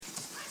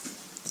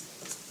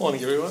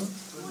Morning, everyone.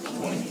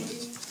 Morning.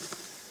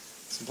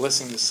 It's a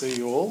blessing to see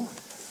you all.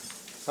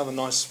 Another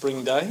nice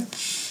spring day,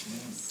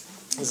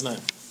 isn't it?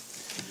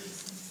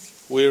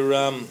 We're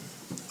going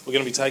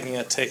to be taking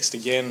our text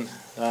again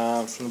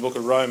from the book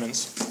of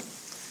Romans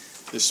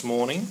this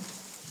morning.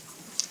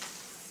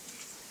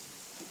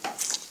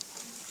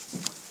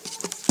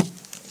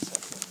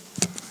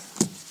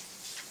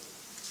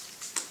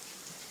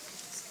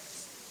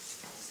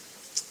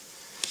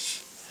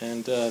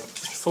 And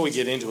before we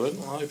get into it,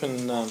 I'll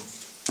open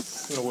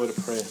a word of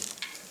prayer.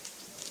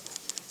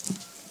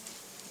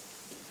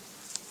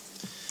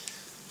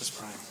 Let's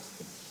pray.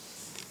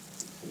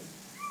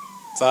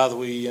 Father,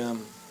 we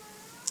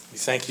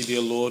thank you,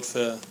 dear Lord,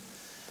 for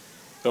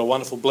a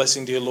wonderful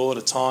blessing, dear Lord,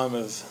 a time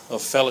of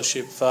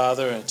fellowship,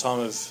 Father, and a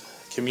time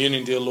of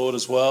communion, dear Lord,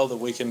 as well, that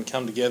we can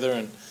come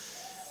together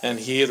and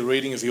hear the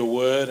reading of your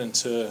word and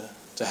to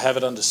have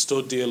it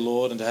understood, dear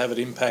Lord, and to have it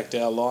impact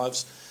our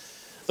lives,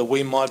 that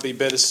we might be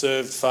better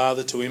served,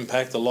 Father, to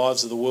impact the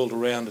lives of the world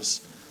around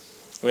us.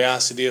 We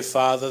ask you, dear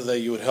Father, that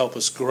you would help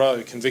us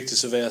grow, convict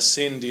us of our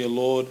sin, dear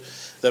Lord,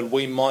 that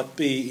we might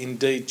be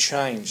indeed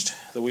changed,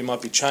 that we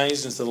might be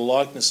changed into the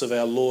likeness of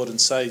our Lord and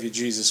Saviour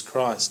Jesus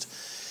Christ.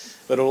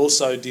 But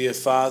also, dear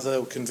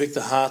Father, convict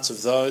the hearts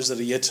of those that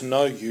are yet to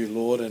know you,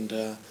 Lord, and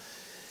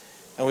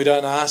we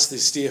don't ask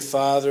this, dear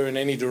Father, in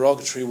any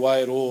derogatory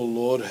way at all,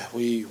 Lord.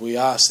 We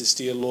ask this,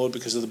 dear Lord,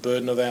 because of the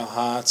burden of our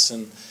hearts,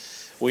 and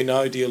we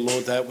know, dear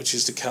Lord, that which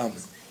is to come.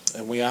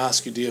 And we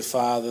ask you, dear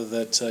Father,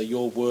 that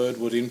your word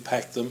would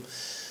impact them,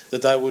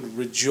 that they would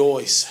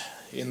rejoice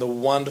in the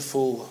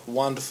wonderful,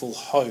 wonderful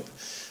hope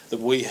that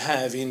we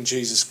have in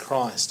Jesus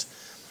Christ.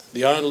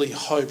 The only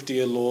hope,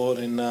 dear Lord,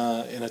 in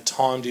a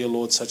time, dear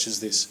Lord, such as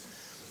this.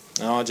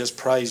 Now I just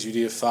praise you,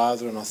 dear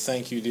Father, and I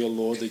thank you, dear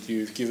Lord, that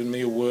you've given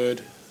me a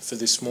word for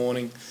this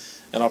morning.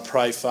 And I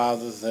pray,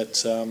 Father,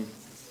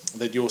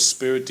 that your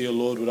Spirit, dear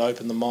Lord, would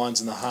open the minds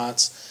and the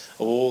hearts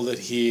of all that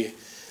hear,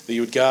 that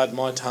you would guard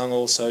my tongue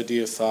also,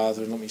 dear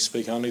Father, and let me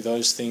speak only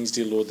those things,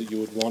 dear Lord, that you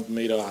would want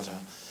me to utter.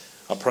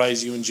 I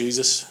praise you in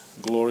Jesus'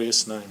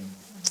 glorious name.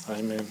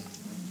 Amen.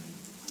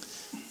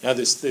 Now,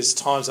 there's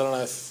times, I don't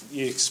know if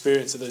you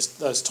experience it, there's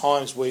those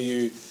times where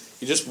you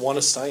just want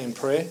to stay in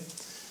prayer.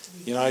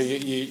 You know,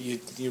 you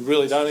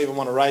really don't even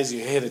want to raise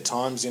your head at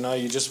times. You know,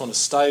 you just want to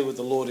stay with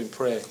the Lord in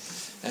prayer.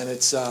 And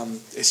it's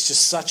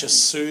just such a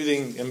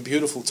soothing and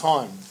beautiful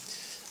time.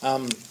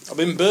 I've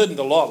been burdened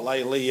a lot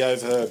lately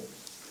over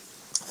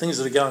things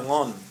that are going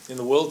on in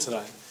the world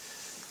today.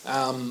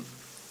 And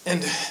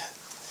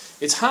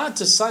it's hard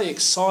to say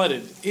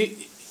excited.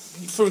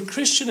 For a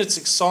Christian, it's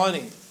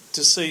exciting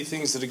to see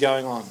things that are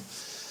going on.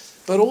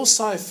 But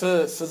also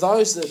for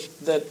those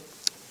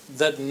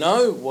that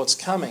know what's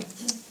coming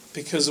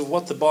because of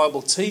what the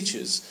Bible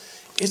teaches,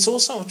 it's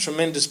also a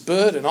tremendous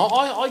burden.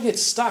 I get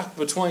stuck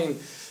between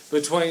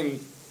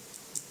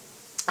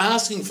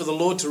asking for the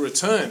Lord to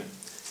return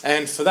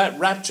and for that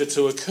rapture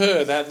to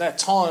occur, that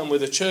time where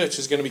the church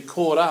is going to be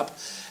caught up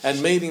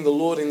and meeting the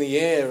Lord in the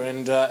air.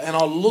 And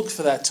I look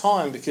for that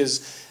time because,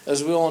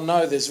 as we all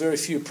know, there's very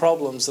few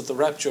problems that the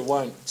rapture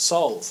won't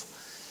solve.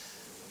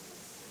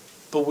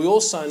 But we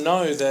also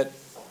know that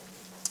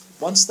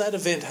once that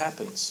event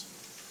happens,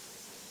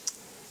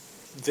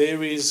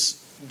 there is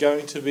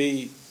going to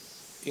be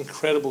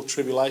incredible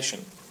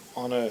tribulation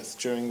on earth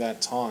during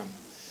that time.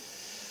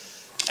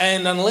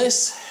 And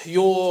unless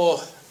your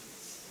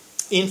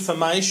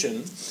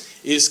information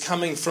is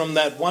coming from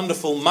that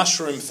wonderful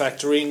mushroom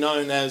factory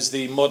known as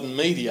the modern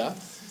media,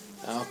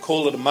 I'll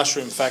call it a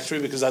mushroom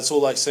factory because that's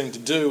all they seem to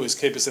do is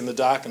keep us in the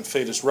dark and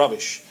feed us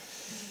rubbish.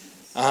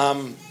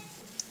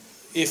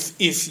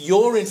 If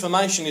your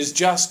information is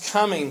just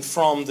coming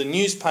from the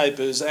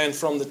newspapers and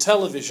from the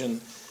television,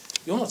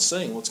 you're not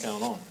seeing what's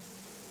going on.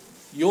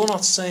 You're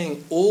not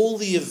seeing all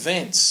the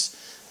events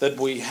that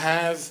we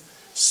have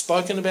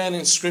spoken about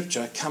in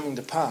Scripture coming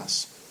to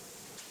pass.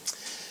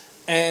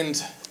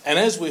 And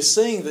as we're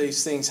seeing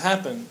these things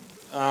happen,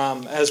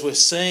 as we're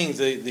seeing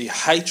the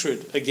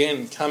hatred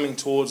again coming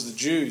towards the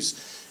Jews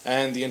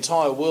and the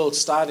entire world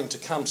starting to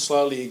come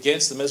slowly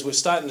against them, as we're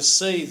starting to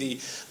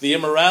see the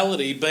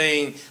immorality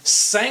being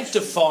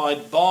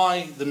sanctified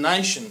by the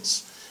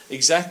nations,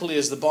 exactly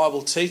as the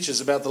Bible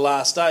teaches about the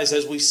last days,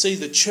 as we see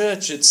the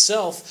church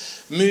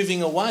itself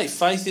moving away,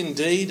 faith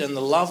indeed and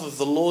the love of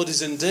the Lord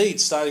is indeed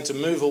starting to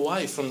move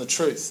away from the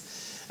truth.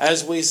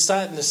 As we're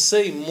starting to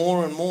see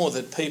more and more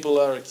that people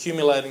are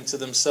accumulating to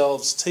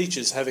themselves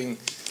teachers having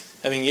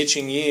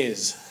itching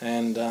ears,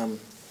 and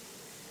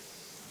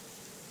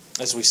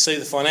as we see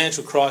the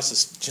financial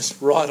crisis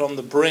just right on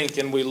the brink,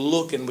 and we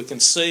look and we can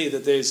see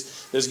that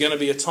there's going to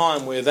be a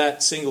time where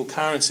that single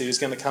currency is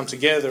going to come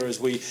together, as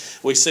we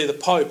see the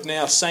Pope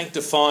now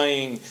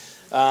sanctifying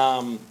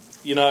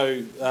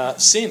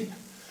sin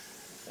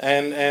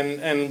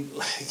and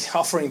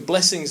offering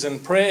blessings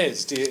and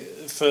prayers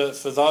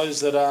for those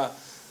that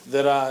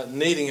are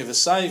needing of a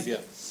saviour,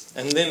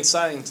 and then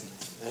saying,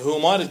 "Who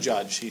am I to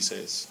judge?" he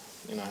says,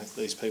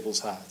 these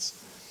people's hearts.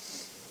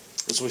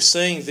 As we're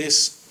seeing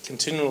this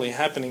continually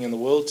happening in the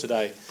world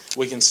today,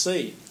 we can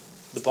see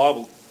the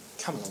Bible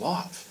coming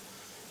alive.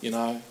 You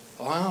know,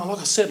 like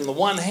I said, on the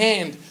one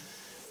hand,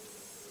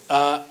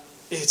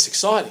 it's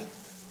exciting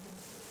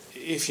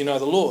if you know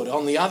the Lord.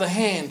 On the other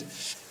hand,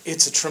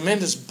 it's a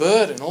tremendous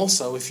burden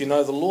also if you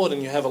know the Lord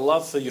and you have a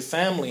love for your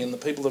family and the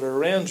people that are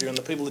around you and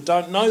the people that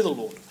don't know the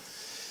Lord.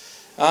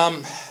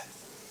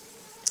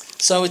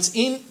 So it's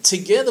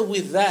together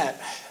with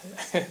that,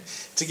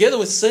 together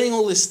with seeing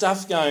all this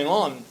stuff going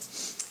on,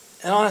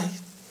 and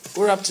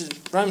we're up to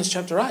Romans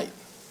chapter 8.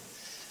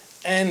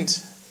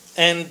 And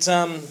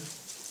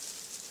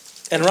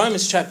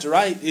Romans chapter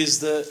 8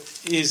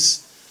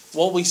 is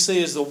what we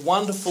see as the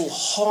wonderful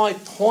high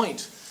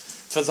point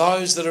for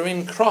those that are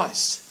in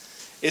Christ.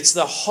 It's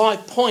the high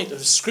point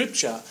of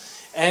Scripture,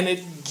 and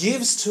it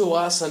gives to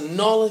us a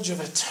knowledge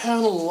of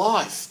eternal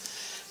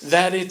life,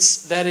 that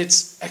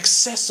it's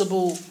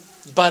accessible,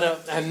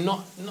 but and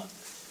not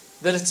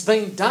that it's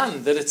been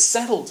done, that it's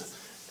settled,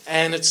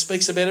 and it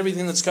speaks about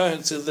everything that's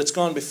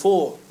gone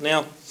before.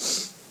 Now,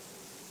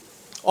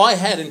 I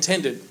had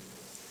intended,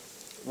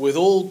 with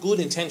all good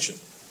intention,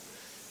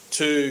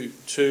 to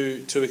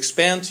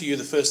expound to you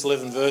the first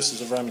 11 verses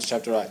of Romans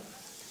chapter 8.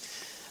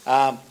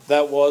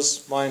 That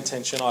was my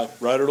intention. I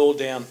wrote it all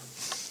down,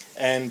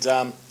 and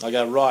I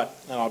go, right,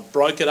 and I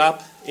broke it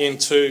up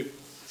into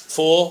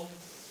four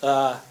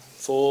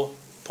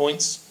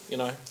points, you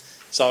know.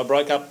 So I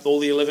broke up all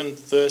the 11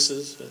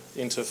 verses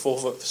into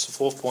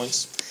four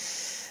points,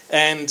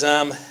 and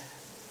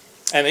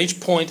each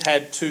point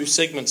had two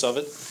segments of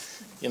it,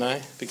 you know,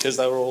 because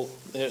they were all,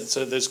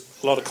 so there's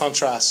a lot of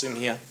contrasts in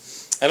here.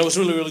 And it was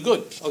really, really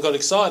good. I got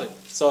excited.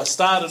 So I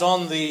started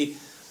on the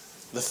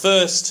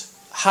first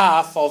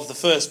half of the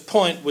first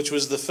point, which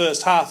was the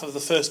first half of the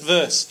first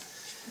verse.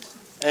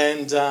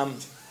 And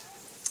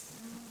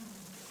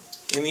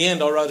in the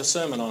end, I wrote a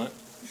sermon on it.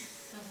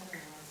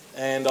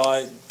 And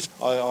I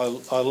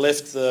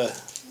left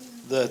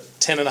the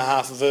 10 and a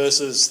half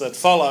verses that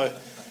follow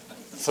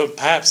for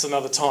perhaps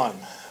another time.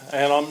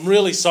 And I'm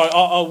really sorry.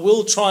 I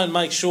will try and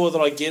make sure that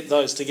I get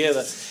those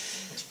together.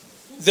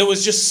 There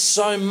was just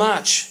so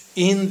much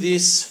in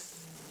this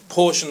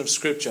portion of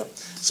Scripture.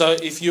 So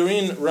if you're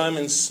in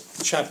Romans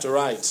chapter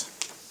 8,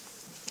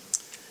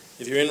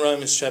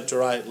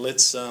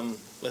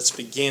 let's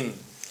begin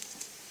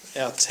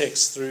our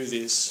text through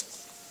this.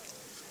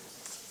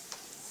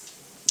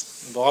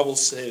 The Bible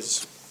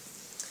says,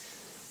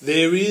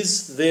 "There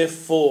is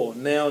therefore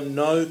now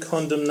no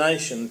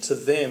condemnation to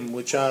them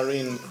which are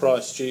in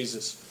Christ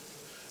Jesus,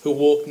 who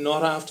walk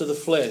not after the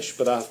flesh,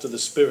 but after the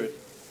Spirit.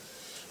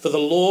 For the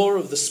law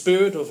of the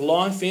Spirit of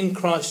life in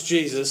Christ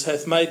Jesus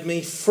hath made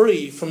me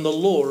free from the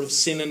law of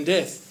sin and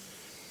death.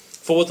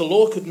 For what the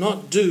law could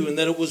not do, in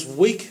that it was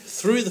weak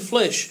through the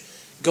flesh,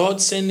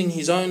 God sending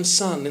his own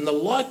Son in the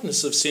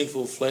likeness of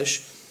sinful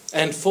flesh,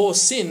 and for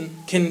sin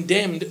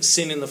condemned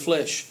sin in the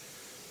flesh,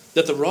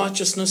 that the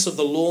righteousness of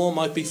the law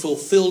might be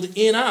fulfilled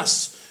in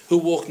us, who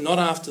walk not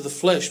after the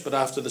flesh, but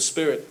after the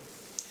Spirit.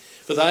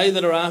 For they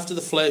that are after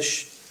the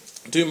flesh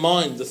do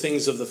mind the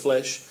things of the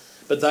flesh,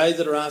 but they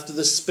that are after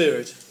the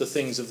Spirit, the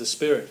things of the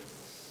Spirit.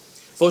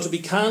 For to be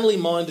carnally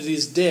minded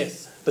is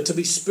death, but to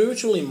be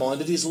spiritually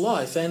minded is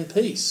life and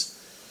peace.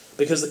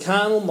 Because the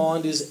carnal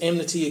mind is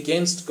enmity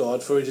against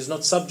God, for it is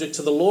not subject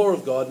to the law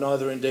of God,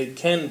 neither indeed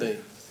can be.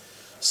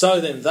 So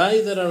then,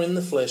 they that are in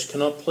the flesh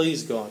cannot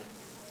please God.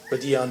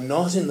 But ye are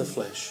not in the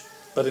flesh,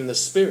 but in the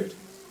Spirit,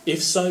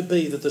 if so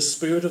be that the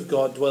Spirit of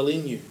God dwell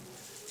in you.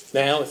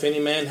 Now, if any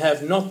man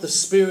have not the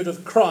Spirit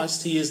of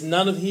Christ, he is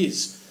none of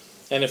his.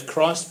 And if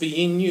Christ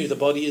be in you, the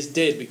body is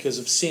dead because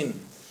of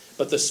sin,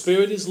 but the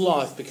Spirit is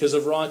life because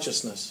of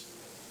righteousness.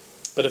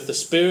 But if the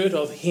Spirit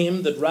of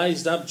him that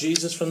raised up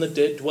Jesus from the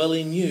dead dwell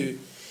in you,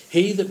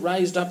 he that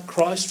raised up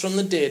Christ from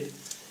the dead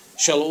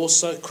shall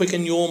also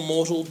quicken your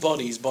mortal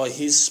bodies by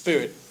his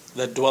Spirit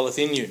that dwelleth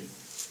in you."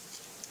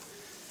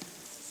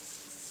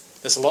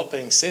 There's a lot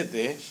being said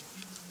there.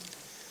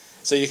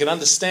 So you can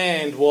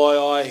understand why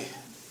I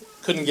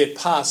couldn't get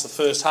past the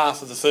first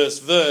half of the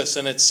first verse,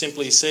 and it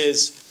simply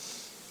says,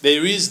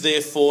 "There is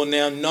therefore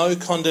now no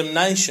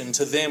condemnation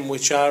to them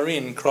which are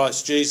in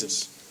Christ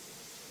Jesus."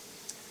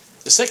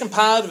 The second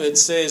part of it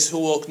says, "Who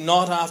walk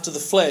not after the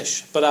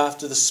flesh, but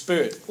after the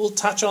Spirit." We'll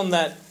touch on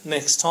that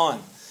next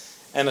time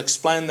and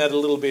explain that a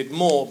little bit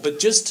more. But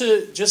just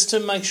to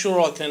make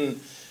sure I can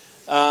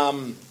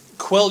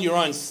quell your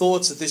own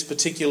thoughts at this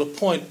particular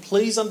point,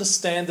 please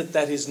understand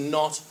that is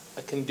not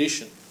a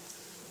condition.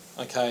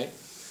 Okay?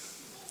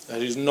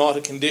 That is not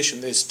a condition.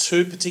 There's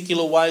two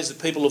particular ways that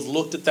people have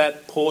looked at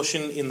that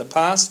portion in the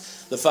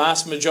past. The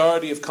vast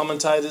majority of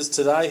commentators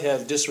today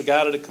have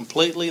disregarded it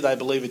completely. They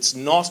believe it's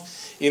not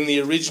in the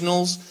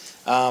originals.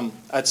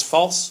 That's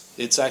false.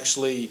 It's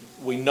actually,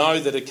 we know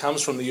that it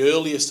comes from the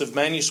earliest of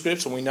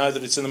manuscripts, and we know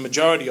that it's in the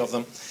majority of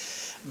them.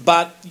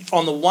 But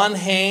on the one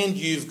hand,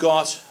 you've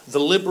got the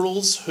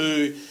liberals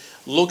who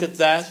look at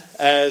that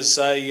as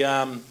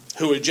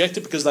who reject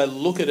it because they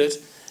look at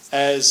it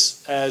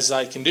as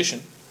a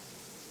condition.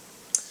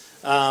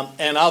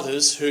 And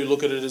others who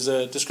look at it as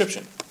a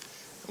description.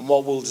 And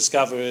what we'll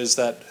discover is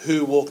that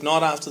who walk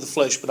not after the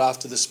flesh but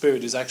after the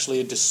Spirit is actually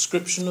a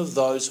description of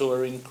those who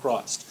are in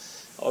Christ.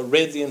 I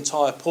read the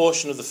entire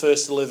portion of the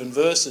first 11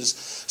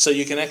 verses so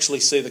you can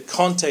actually see the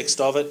context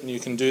of it, and you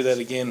can do that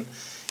again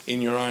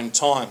in your own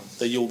time,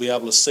 that you'll be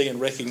able to see and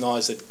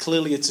recognise that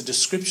clearly it's a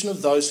description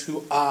of those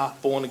who are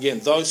born again,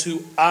 those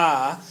who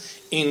are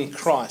in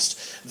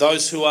Christ,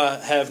 those who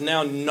have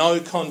now no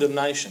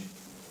condemnation.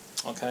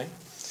 Okay?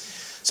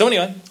 So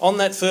anyway, on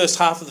that first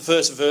half of the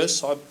first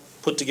verse, I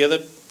put together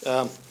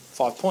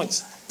 5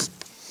 points.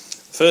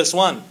 First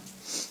one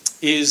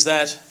is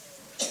that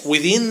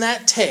within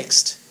that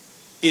text,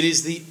 it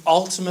is the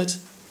ultimate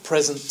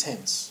present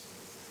tense.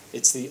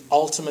 It's the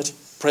ultimate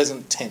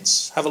present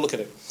tense. Have a look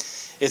at it.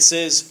 It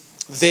says,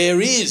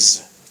 there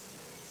is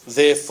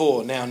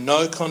therefore now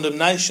no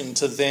condemnation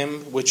to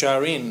them which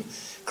are in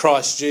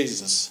Christ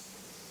Jesus.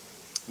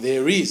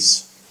 There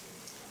is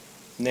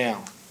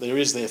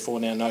therefore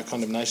now no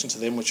condemnation to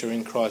them which are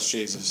in Christ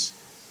Jesus.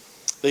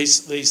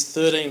 These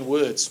 13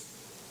 words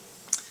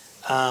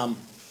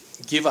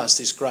give us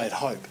this great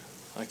hope.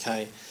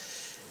 Okay,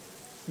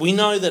 we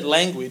know that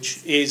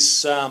language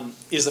is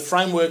the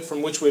framework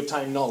from which we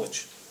obtain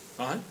knowledge.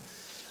 Right?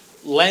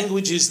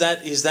 Language is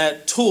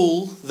that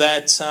tool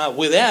that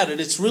without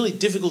it, it's really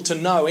difficult to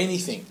know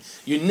anything.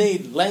 You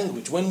need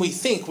language. When we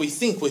think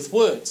with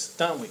words,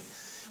 don't we?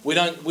 We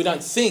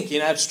don't think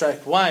in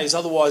abstract ways.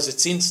 Otherwise,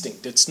 it's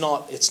instinct. It's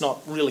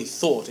not really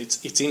thought.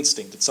 It's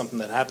instinct. It's something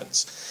that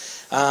happens.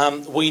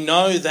 We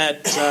know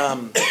that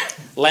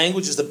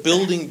language is the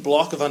building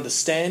block of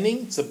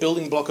understanding. It's the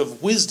building block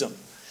of wisdom.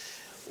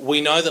 We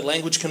know that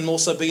language can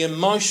also be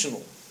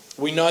emotional.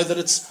 We know that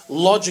it's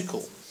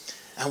logical.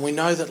 And we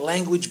know that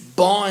language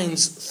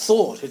binds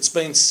thought. It's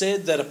been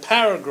said that a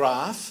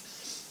paragraph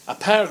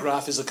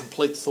is a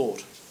complete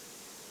thought.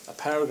 A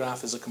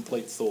paragraph is a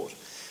complete thought.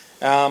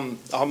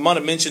 I might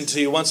have mentioned to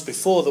you once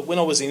before that when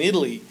I was in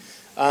Italy,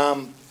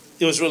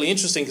 it was really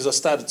interesting because I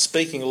started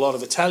speaking a lot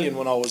of Italian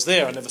when I was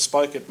there. I never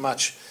spoke it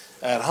much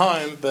at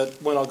home,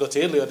 but when I got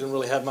to Italy, I didn't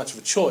really have much of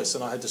a choice,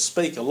 and I had to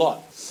speak a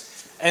lot.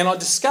 And I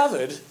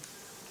discovered,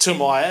 to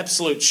my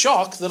absolute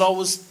shock, that I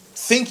was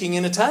thinking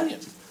in Italian.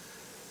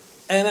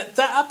 And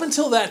up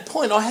until that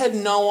point, I had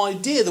no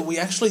idea that we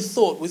actually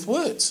thought with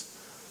words.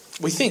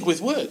 We think with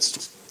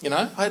words,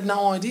 I had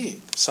no idea.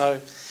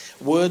 So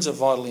words are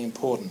vitally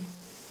important.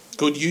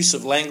 Good use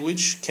of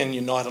language can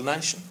unite a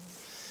nation.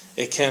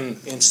 It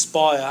can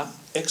inspire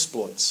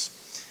exploits.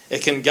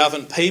 It can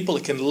govern people.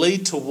 It can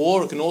lead to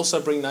war. It can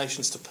also bring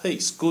nations to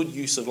peace. Good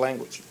use of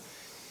language.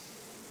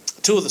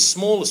 Two of the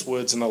smallest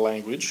words in a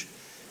language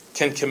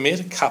can commit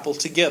a couple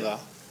together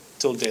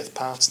till death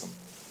parts them.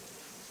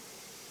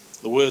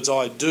 The words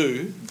I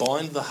do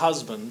bind the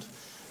husband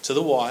to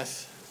the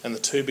wife, and the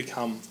two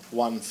become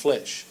one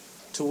flesh.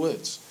 2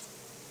 words.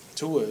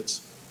 2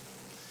 words.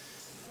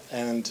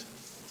 And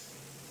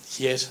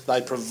yet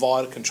they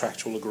provide a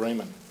contractual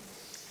agreement.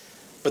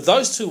 But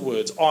those 2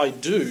 words, I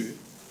do,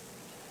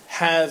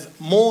 have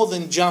more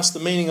than just the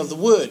meaning of the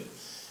word.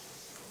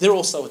 They're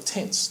also a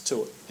tense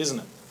to it, isn't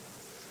it?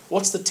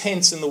 What's the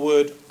tense in the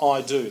word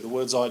I do, the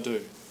words I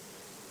do?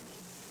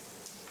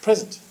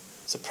 Present.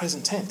 It's a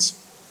present tense.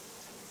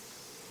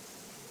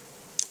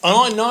 And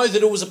I know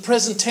that it was a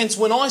present tense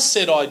when I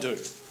said I do.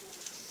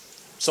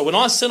 So when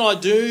I said I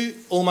do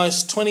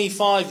almost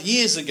 25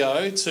 years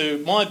ago to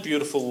my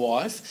beautiful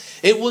wife,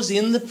 it was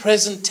in the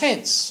present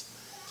tense.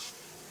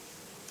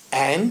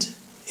 And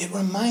it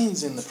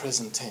remains in the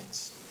present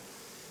tense.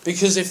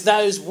 Because if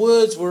those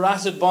words were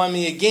uttered by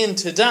me again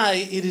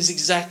today, it is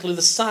exactly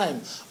the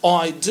same.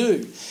 I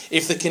do.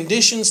 If the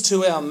conditions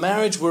to our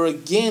marriage were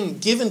again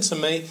given to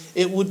me,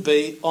 it would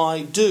be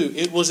I do.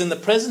 It was in the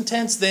present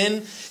tense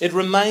then. It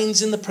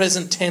remains in the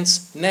present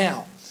tense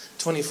now,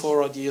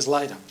 24 odd years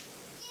later.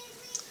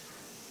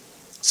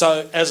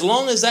 So as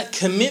long as that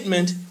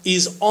commitment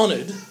is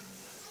honoured,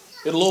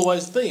 it'll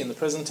always be in the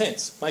present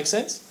tense. Make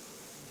sense?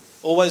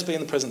 Always be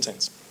in the present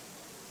tense.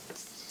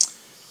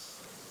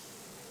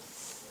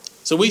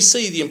 So we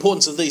see the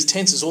importance of these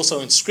tenses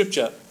also in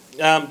Scripture.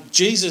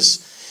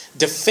 Jesus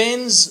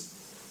defends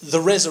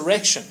the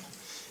resurrection.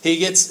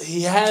 He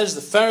has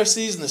the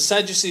Pharisees and the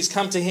Sadducees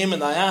come to him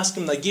and they ask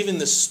him, they give him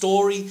the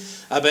story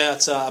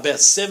about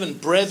 7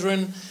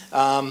 brethren,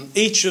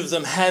 each of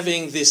them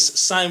having this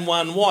same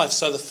one wife.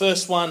 So the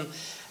first one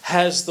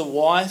has the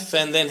wife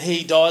and then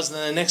he dies, and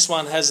then the next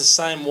one has the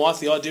same wife.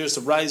 The idea is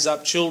to raise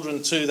up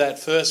children to that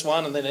first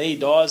one, and then he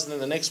dies, and then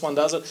the next one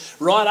does it,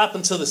 right up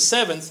until the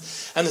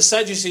 7th. And the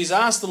Sadducees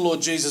ask the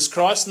Lord Jesus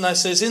Christ, and they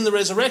says, in the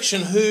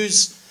resurrection,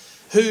 whose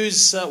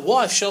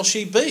wife shall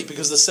she be?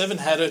 Because the 7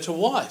 had her to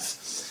wife.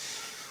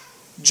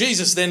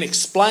 Jesus then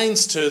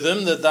explains to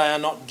them that they are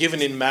not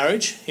given in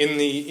marriage in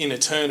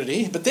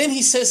eternity. But then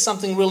he says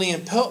something really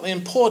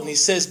important. He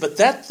says, but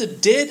that the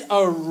dead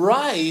are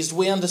raised,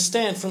 we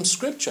understand from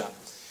Scripture.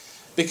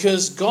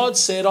 Because God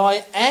said,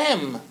 I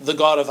am the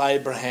God of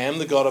Abraham,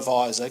 the God of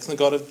Isaac, and the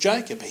God of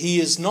Jacob. He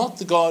is not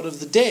the God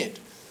of the dead,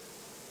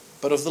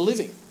 but of the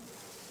living.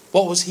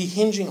 What was he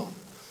hinging on?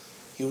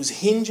 He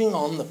was hinging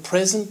on the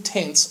present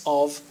tense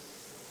of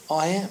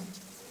I am.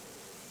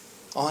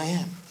 I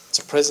am. It's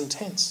a present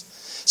tense.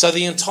 So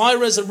the entire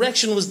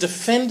resurrection was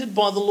defended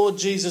by the Lord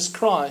Jesus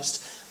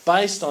Christ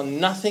based on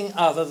nothing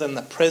other than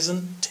the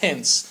present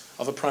tense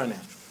of a pronoun.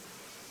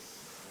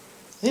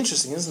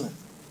 Interesting, isn't it?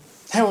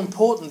 How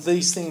important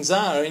these things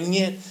are, and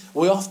yet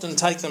we often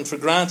take them for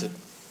granted.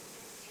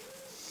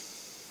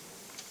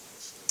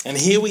 And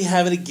here we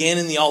have it again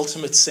in the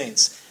ultimate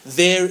sense.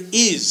 There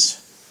is,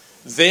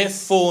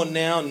 therefore,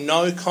 now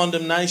no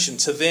condemnation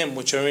to them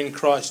which are in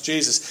Christ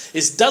Jesus.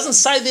 It doesn't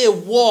say there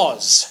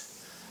was,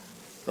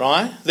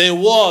 right? There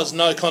was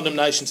no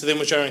condemnation to them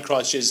which are in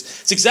Christ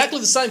Jesus. It's exactly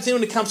the same thing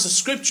when it comes to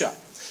Scripture.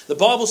 The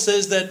Bible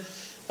says that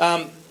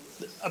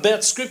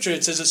about Scripture,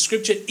 it says that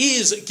Scripture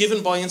is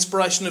given by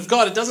inspiration of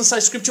God. It doesn't say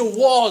Scripture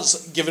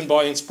was given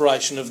by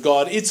inspiration of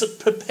God. It's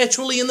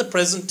perpetually in the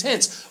present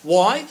tense.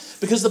 Why?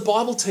 Because the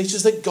Bible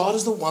teaches that God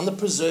is the one that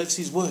preserves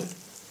His Word.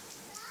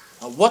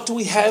 Now, what do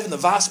we have in the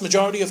vast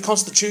majority of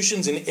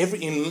constitutions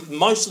in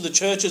most of the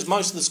churches,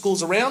 most of the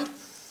schools around?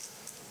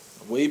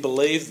 We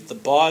believe that the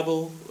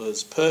Bible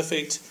was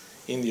perfect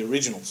in the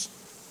originals.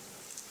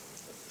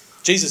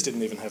 Jesus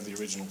didn't even have the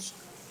originals.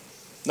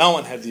 No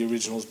one had the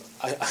originals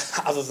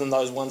other than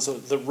those ones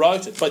that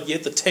wrote it. But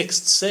yet the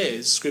text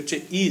says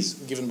Scripture is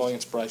given by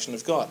inspiration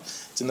of God.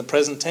 It's in the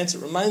present tense.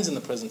 It remains in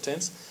the present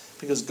tense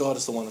because God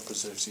is the one that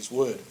preserves His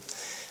Word.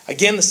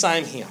 Again, the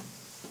same here.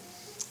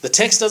 The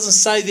text doesn't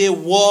say there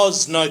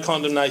was no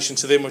condemnation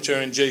to them which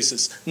are in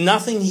Jesus.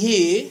 Nothing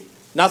here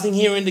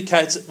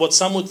indicates what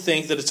some would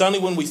think, that it's only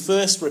when we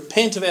first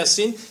repent of our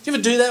sin. Did you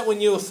ever do that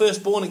when you were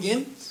first born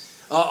again?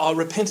 I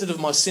repented of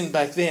my sin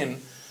back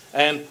then.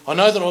 And I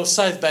know that I was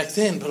saved back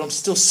then, but I'm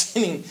still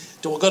sinning.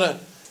 What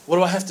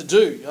do I have to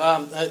do?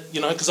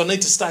 Because I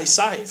need to stay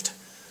saved.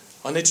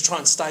 I need to try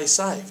and stay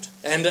saved.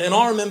 And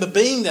I remember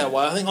being that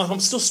way. I think I'm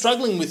still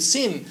struggling with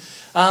sin.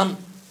 I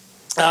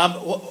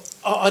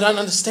don't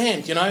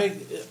understand,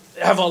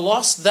 Have I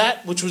lost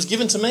that which was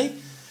given to me?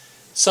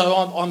 So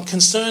I'm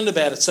concerned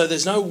about it. So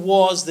there's no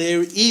was,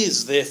 there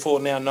is,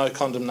 therefore now no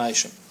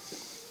condemnation.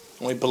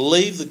 When we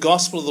believe the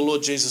gospel of the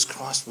Lord Jesus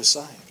Christ, we're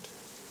saved.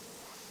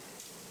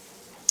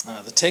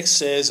 The text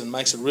says and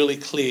makes it really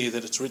clear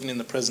that it's written in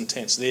the present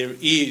tense. There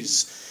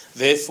is,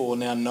 therefore,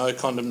 now no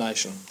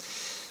condemnation.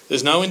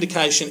 There's no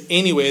indication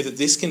anywhere that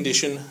this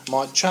condition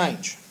might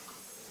change.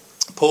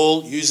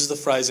 Paul uses the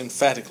phrase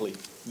emphatically.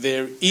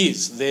 There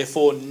is,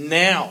 therefore,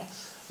 now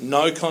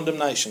no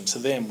condemnation to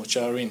them which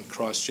are in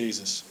Christ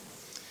Jesus.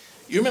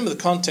 You remember the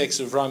context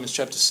of Romans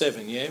chapter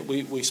 7, yeah?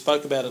 We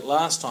spoke about it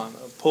last time.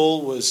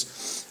 Paul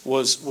was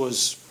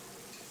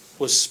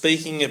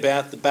speaking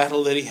about the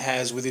battle that he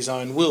has with his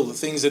own will. The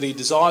things that he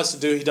desires to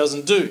do, he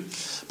doesn't do.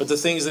 But the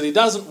things that he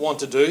doesn't want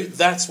to do,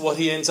 that's what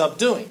he ends up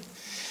doing.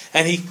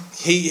 And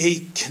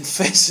he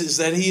confesses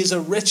that he is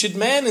a wretched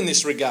man in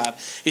this regard.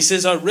 He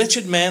says, "O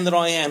wretched man that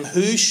I am,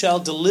 who shall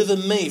deliver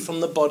me from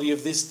the body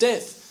of this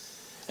death?"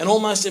 And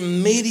almost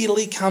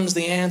immediately comes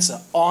the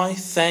answer, "I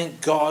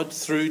thank God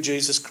through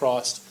Jesus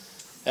Christ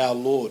our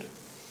Lord."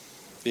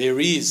 There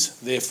is,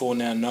 therefore,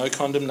 now no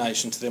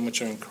condemnation to them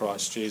which are in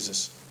Christ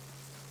Jesus.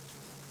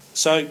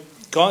 So,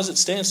 guys, it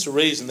stands to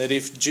reason that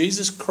if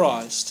Jesus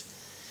Christ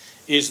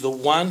is the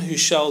one who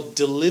shall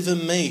deliver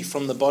me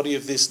from the body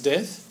of this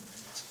death,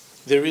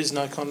 there is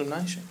no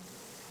condemnation.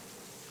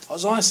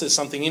 Isaiah says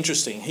something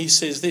interesting. He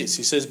says this.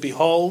 He says,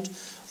 "Behold,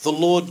 the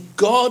Lord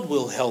God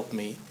will help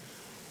me.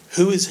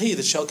 Who is he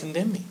that shall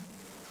condemn me?"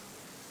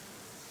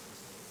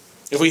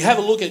 If we have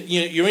a look at,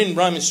 you're in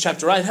Romans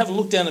chapter 8, have a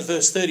look down at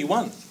verse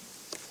 31.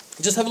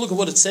 Just have a look at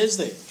what it says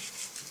there. It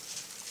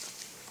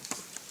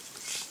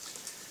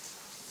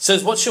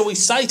says, "What shall we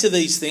say to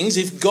these things?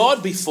 If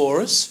God be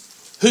for us,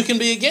 who can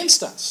be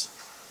against us?"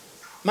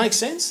 Makes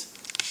sense?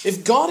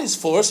 If God is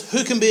for us,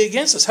 who can be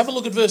against us? Have a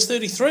look at verse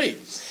 33.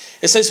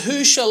 It says,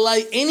 "Who shall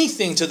lay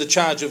anything to the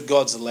charge of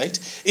God's elect?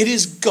 It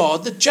is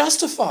God that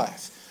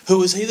justifieth.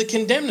 Who is he that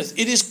condemneth?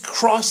 It is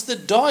Christ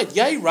that died,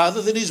 yea,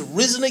 rather that is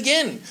risen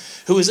again,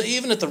 who is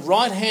even at the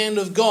right hand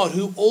of God,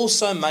 who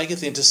also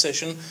maketh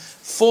intercession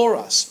for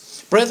us."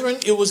 Brethren,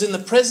 it was in the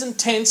present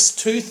tense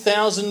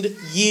 2,000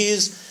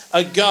 years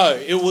ago.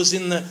 It was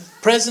in the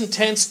present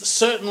tense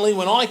certainly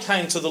when I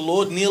came to the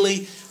Lord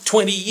nearly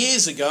 20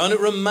 years ago, and it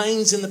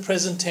remains in the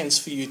present tense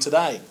for you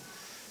today.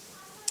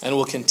 And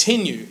will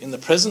continue in the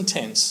present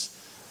tense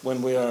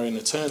when we are in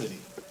eternity.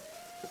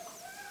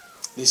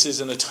 This is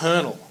an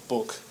eternal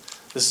book.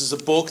 This is a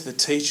book that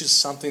teaches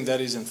something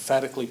that is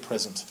emphatically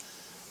present.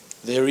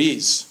 There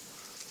is.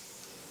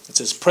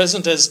 It's as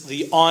present as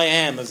the I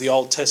am of the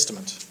Old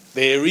Testament.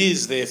 There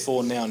is,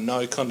 therefore, now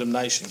no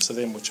condemnation to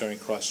them which are in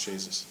Christ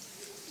Jesus.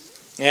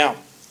 Now,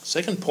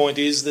 second point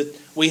is that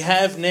we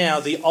have now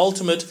the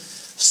ultimate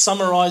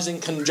summarising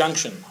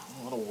conjunction.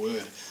 What a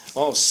word.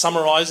 Well,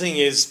 summarising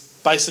is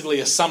basically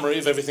a summary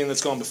of everything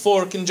that's gone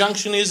before. A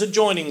conjunction is a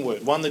joining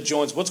word, one that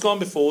joins what's gone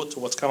before to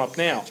what's come up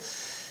now.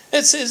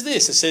 It says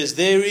this, it says,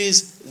 "There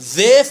is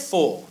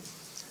therefore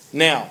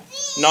now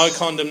no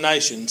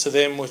condemnation to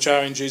them which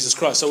are in Jesus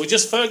Christ. So we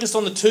just focused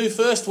on the two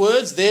first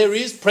words. There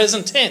is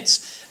present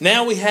tense.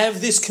 Now we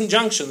have this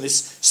conjunction,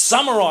 this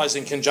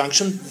summarising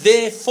conjunction,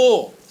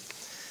 therefore.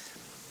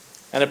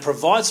 And it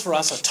provides for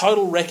us a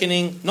total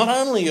reckoning not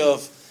only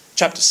of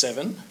chapter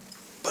 7,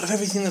 but of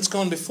everything that's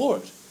gone before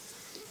it.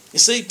 You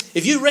see,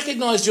 if you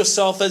recognise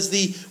yourself as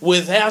the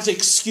without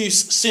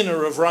excuse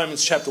sinner of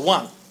Romans chapter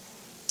 1,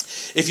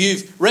 if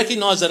you've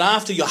recognised that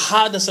after your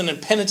hardness and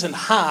impenitent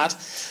heart,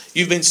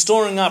 you've been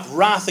storing up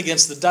wrath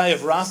against the day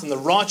of wrath and the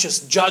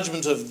righteous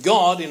judgment of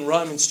God in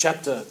Romans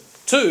chapter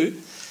 2,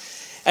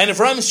 and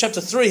if Romans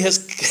chapter 3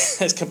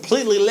 has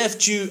completely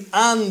left you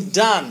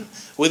undone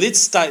with its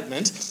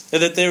statement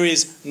that there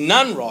is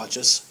none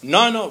righteous,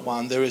 no, not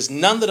one, there is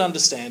none that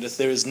understandeth,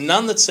 there is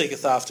none that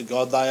seeketh after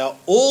God, they are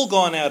all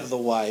gone out of the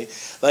way,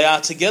 they are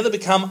together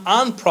become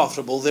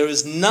unprofitable, there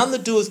is none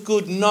that doeth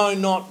good, no,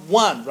 not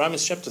one.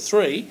 Romans chapter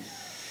 3.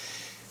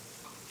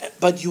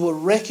 But you were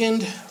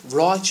reckoned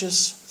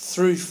righteous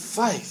through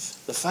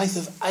faith, the faith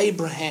of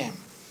Abraham,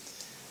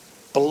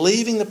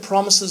 believing the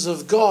promises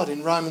of God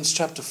in Romans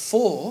chapter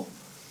 4.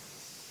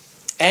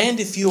 And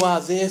if you've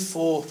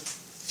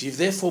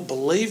therefore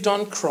believed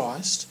on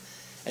Christ,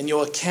 and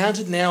you're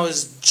counted now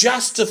as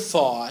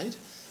justified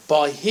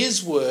by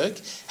his work,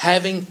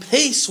 having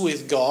peace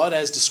with God,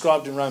 as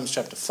described in Romans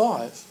chapter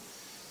 5,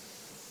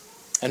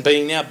 and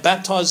being now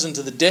baptized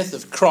into the death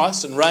of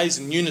Christ and raised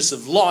in newness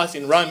of life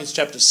in Romans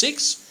chapter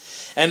 6,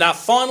 and are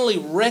finally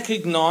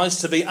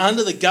recognised to be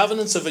under the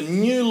governance of a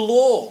new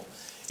law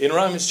in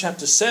Romans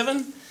chapter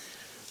 7,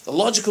 the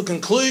logical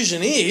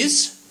conclusion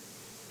is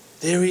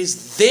there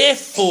is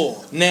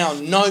therefore now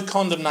no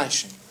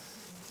condemnation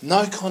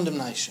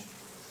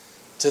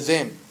to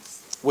them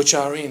which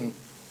are in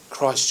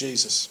Christ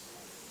Jesus.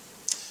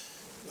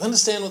 You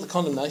understand what the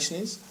condemnation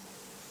is?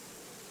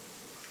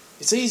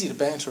 It's easy to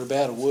banter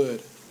about a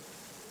word.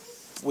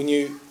 When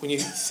you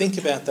think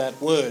about that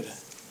word,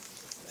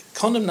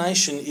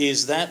 condemnation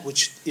is that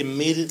which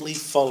immediately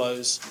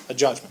follows a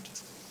judgment.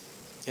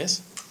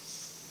 Yes?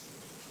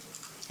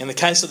 In the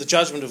case of the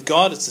judgment of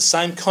God, it's the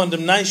same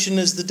condemnation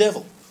as the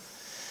devil.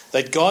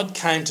 That God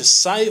came to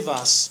save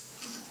us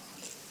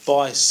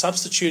by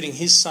substituting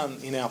his Son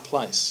in our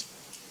place.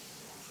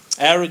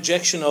 Our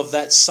rejection of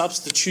that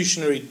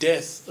substitutionary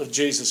death of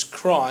Jesus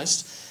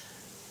Christ,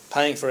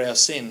 paying for our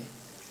sin,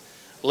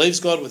 leaves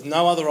God with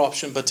no other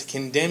option but to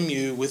condemn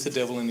you with the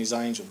devil and his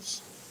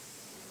angels.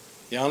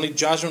 The only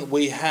judgment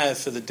we have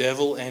for the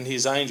devil and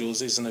his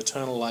angels is an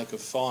eternal lake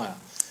of fire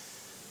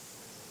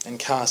and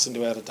cast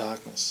into outer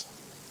darkness.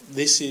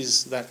 This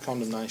is that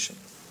condemnation.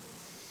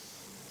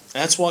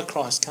 That's why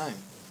Christ came.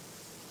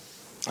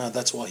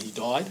 That's why he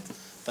died.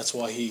 That's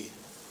why he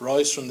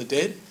rose from the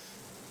dead.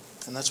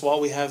 And that's why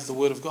we have the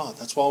Word of God.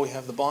 That's why we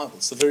have the Bible.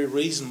 It's the very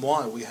reason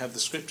why we have the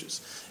Scriptures.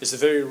 It's the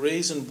very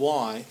reason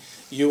why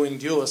you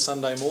endure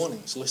Sunday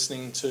mornings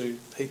listening to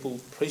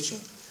people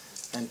preaching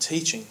and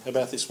teaching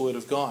about this Word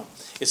of God.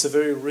 It's the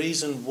very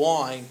reason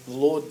why the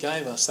Lord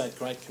gave us that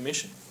Great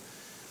Commission.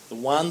 The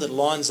one that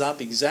lines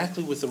up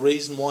exactly with the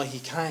reason why he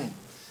came,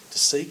 to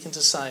seek and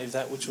to save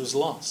that which was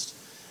lost.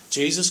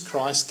 Jesus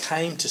Christ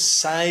came to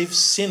save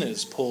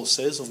sinners, Paul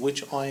says, of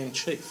which I am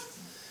chief.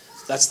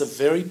 That's the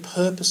very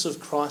purpose of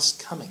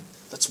Christ's coming.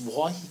 That's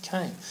why he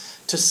came.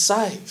 To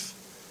save.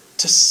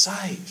 To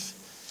save.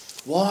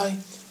 Why?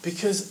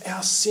 Because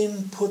our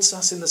sin puts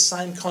us in the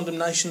same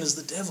condemnation as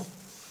the devil.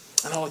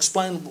 And I'll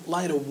explain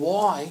later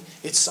why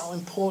it's so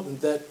important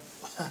that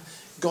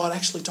God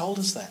actually told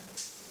us that.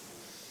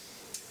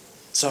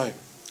 So,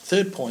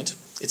 third point,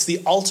 it's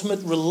the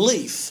ultimate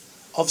relief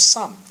of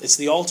some. It's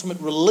the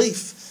ultimate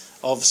relief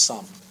of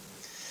some.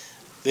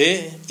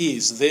 There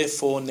is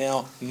therefore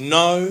now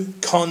no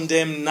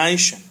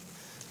condemnation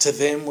to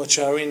them which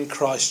are in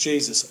Christ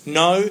Jesus.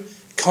 No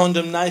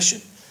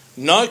condemnation.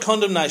 No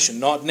condemnation.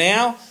 Not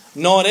now,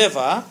 not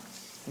ever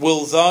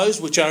will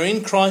those which are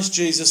in Christ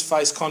Jesus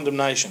face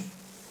condemnation.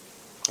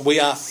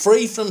 We are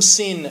free from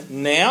sin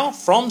now,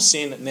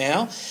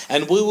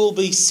 and we will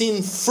be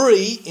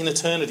sin-free in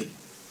eternity.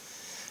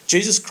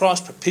 Jesus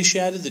Christ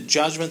propitiated the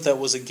judgment that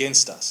was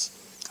against us.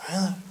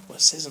 What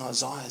it says in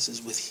Isaiah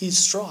is, with his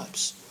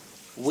stripes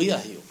we are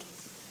healed.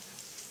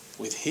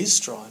 With his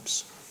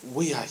stripes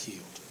we are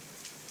healed.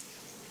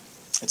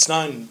 It's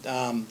known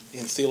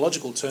in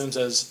theological terms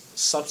as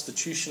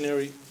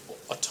substitutionary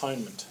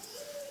atonement.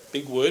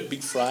 Big word,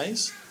 big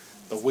phrase,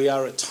 but we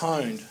are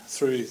atoned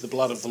through the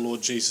blood of the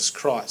Lord Jesus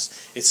Christ.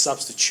 It's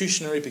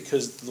substitutionary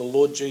because the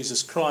Lord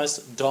Jesus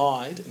Christ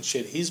died and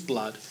shed his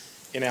blood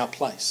in our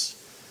place.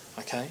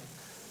 Okay?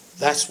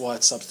 That's why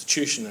it's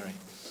substitutionary.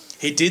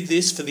 He did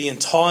this for the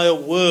entire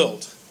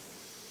world.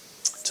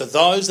 To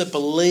those that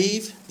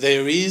believe,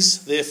 there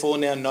is therefore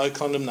now no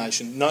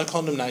condemnation. No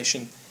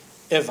condemnation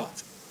ever.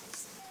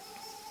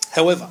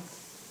 However,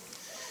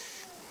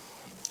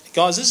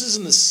 guys, this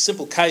isn't a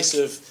simple case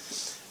of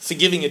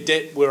forgiving a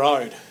debt we're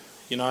owed.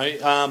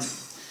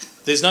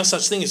 There's no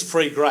such thing as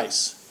free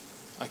grace.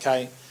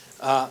 Okay?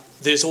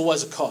 There's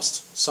always a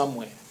cost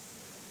somewhere.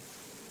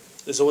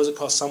 There's always a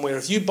cost somewhere.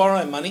 If you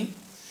borrow money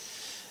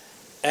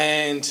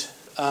and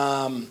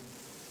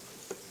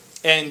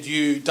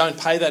you don't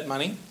pay that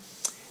money,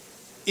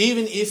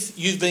 even if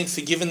you've been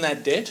forgiven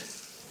that debt,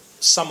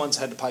 someone's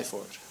had to pay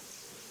for it.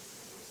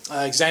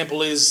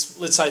 Example is,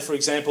 let's say for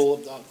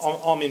example,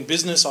 I'm in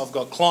business, I've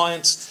got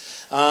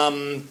clients,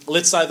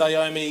 let's say they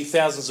owe me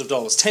thousands of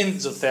dollars,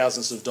 tens of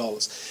thousands of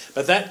dollars.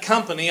 But that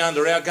company,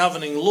 under our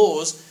governing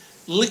laws,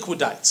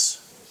 liquidates,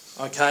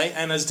 okay,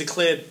 and is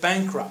declared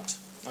bankrupt,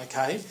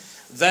 okay.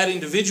 That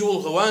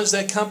individual who owns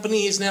that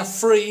company is now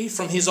free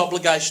from his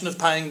obligation of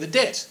paying the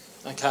debt,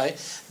 okay.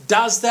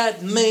 Does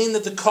that mean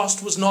that the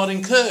cost was not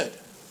incurred?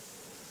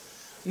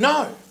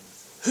 No.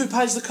 Who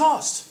pays the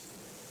cost?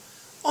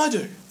 I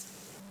do.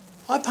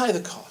 I pay the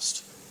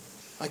cost.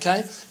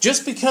 Okay?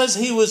 Just because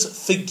he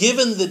was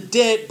forgiven the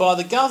debt by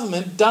the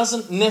government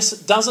doesn't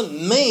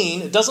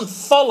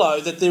follow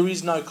that there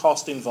is no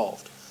cost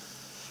involved.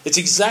 It's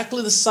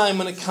exactly the same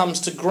when it comes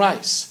to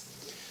grace.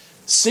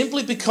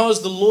 Simply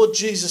because the Lord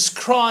Jesus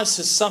Christ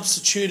has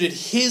substituted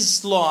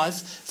his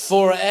life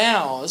for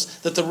ours,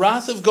 that the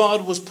wrath of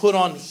God was put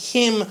on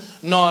him,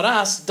 not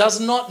us, does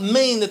not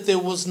mean that there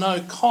was no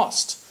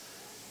cost.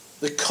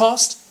 The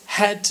cost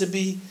had to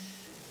be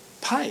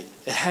paid.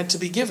 It had to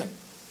be given.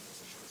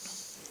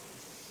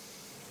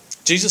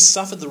 Jesus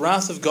suffered the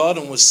wrath of God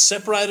and was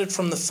separated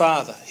from the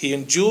Father. He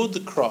endured the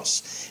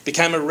cross,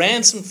 became a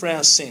ransom for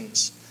our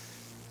sins,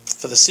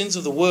 for the sins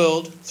of the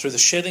world, through the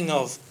shedding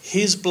of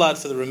his blood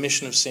for the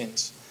remission of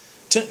sins.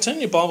 Turn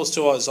your Bibles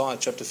to Isaiah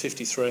chapter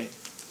 53.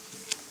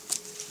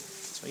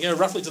 So you go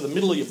roughly to the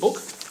middle of your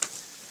book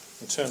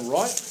and turn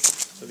right.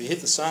 So if you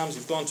hit the Psalms,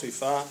 you've gone too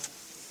far.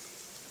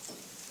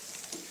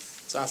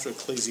 It's after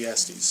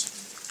Ecclesiastes.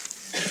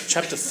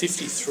 Chapter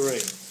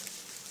 53.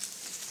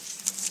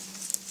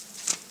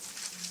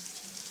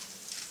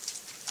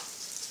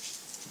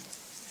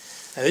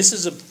 Now this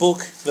is a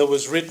book that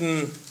was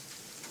written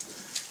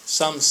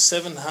some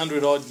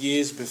 700 odd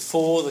years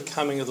before the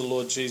coming of the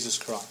Lord Jesus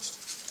Christ.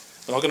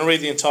 I'm not going to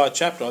read the entire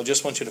chapter. I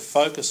just want you to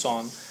focus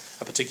on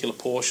a particular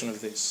portion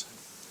of this.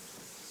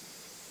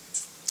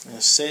 And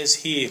it says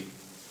here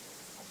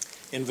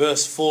in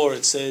verse 4,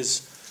 it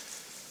says,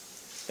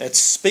 it's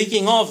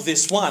speaking of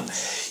this one.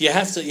 You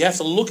have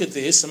to look at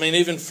this. I mean,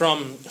 even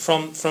from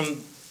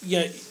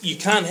you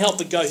can't help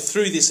but go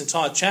through this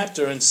entire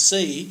chapter and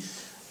see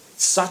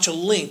such a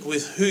link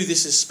with who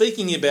this is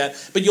speaking about.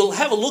 But you'll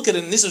have a look at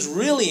it, and this is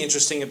really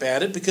interesting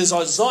about it, because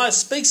Isaiah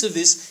speaks of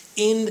this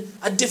in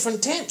a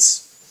different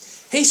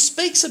tense. He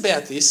speaks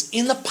about this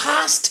in the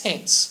past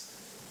tense,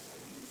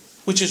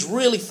 which is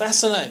really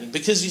fascinating,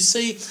 because you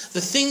see,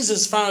 the things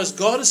as far as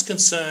God is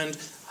concerned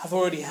have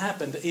already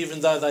happened,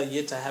 even though they're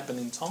yet to happen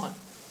in time.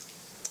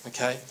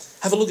 Okay?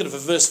 Have a look at it for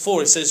verse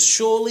 4. It says,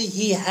 "Surely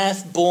he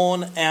hath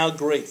borne our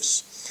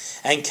griefs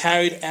and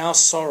carried our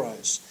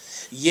sorrows.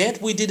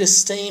 Yet we did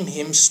esteem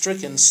him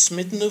stricken,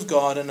 smitten of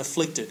God, and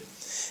afflicted.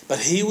 But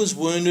he was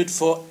wounded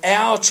for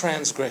our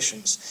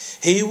transgressions.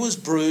 He was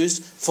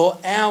bruised for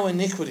our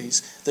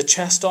iniquities. The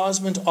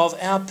chastisement of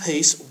our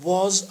peace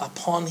was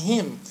upon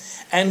him.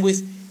 And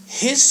with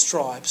his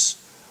stripes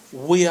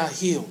we are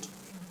healed."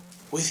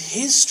 With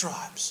his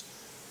stripes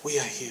we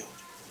are healed.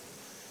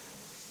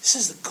 This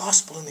is the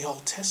gospel in the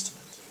Old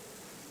Testament.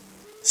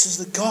 This is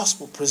the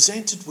gospel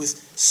presented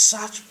with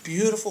such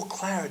beautiful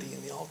clarity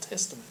in the Old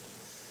Testament.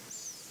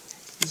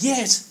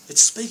 Yet,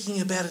 it's speaking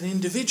about an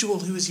individual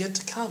who is yet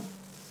to come,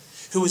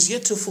 who is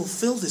yet to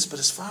fulfill this, but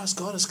as far as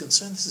God is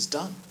concerned, this is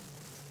done.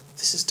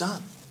 This is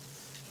done.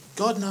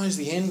 God knows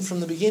the end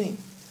from the beginning.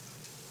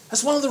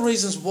 That's one of the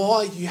reasons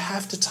why you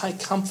have to take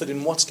comfort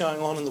in what's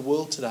going on in the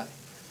world today.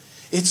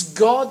 It's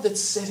God that's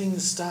setting the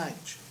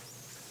stage.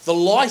 The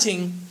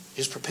lighting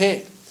is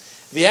prepared.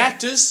 The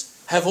actors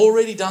have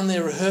already done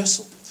their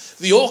rehearsal.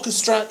 The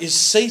orchestra is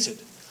seated.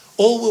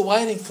 All we're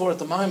waiting for at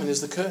the moment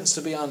is the curtains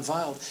to be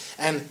unveiled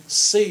and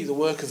see the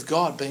work of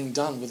God being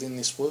done within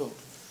this world.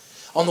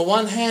 On the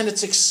one hand,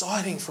 it's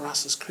exciting for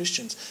us as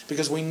Christians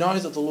because we know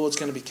that the Lord's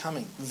going to be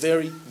coming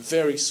very,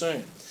 very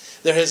soon.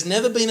 There has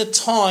never been a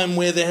time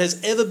where there has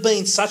ever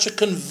been such a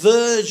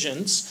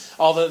convergence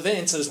of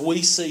events as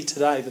we see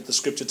today that the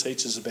Scripture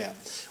teaches about.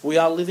 We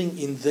are living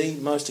in the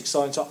most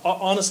exciting time.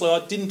 Honestly, I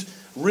didn't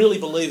really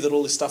believe that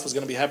all this stuff was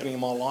going to be happening in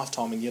my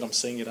lifetime, and yet I'm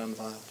seeing it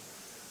unveiled.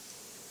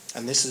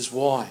 And this is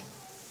why,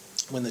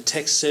 when the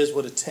text says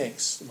what the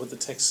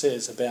text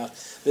says about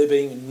there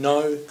being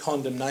no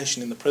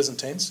condemnation in the present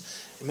tense,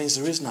 it means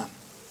there is none.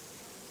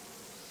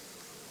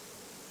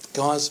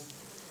 Guys,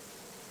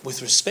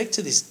 with respect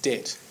to this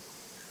debt,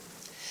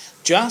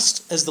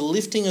 just as the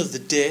lifting of the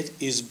debt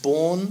is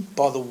borne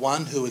by the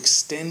one who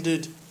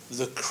extended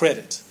the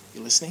credit.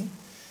 You listening?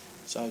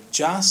 So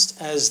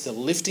just as the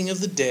lifting of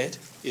the debt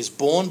is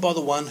borne by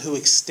the one who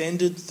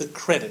extended the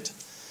credit,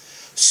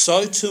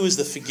 so too is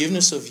the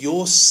forgiveness of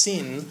your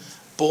sin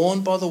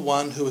borne by the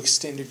one who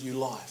extended you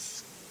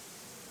life.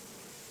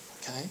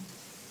 Okay?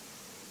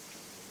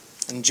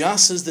 And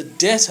just as the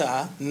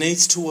debtor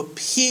needs to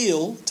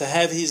appeal to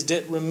have his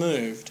debt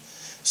removed,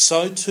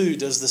 so too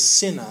does the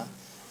sinner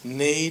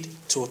need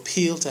to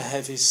appeal to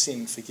have his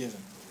sin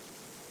forgiven.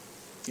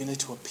 You need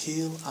to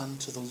appeal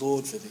unto the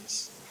Lord for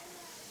this.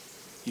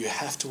 You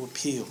have to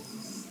appeal.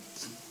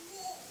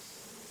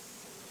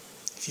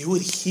 If you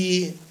would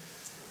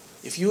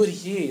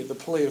hear the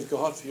plea of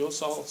God for your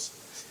souls,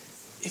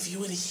 if you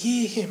would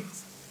hear him,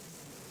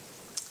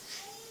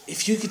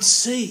 if you could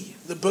see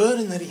the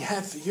burden that he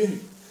had for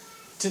you,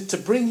 to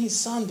bring his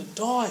son to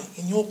die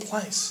in your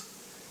place,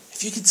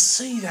 if you could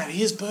see that,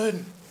 his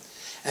burden,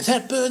 and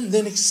that burden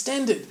then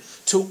extended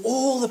to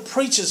all the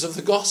preachers of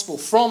the gospel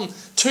from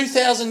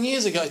 2,000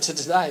 years ago to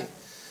today,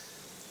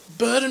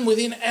 burden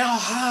within our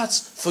hearts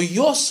for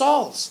your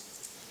souls,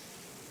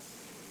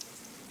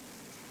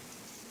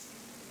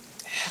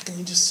 how can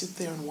you just sit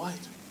there and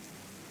wait?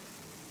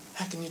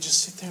 How can you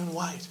just sit there and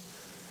wait?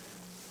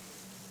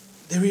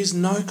 There is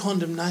no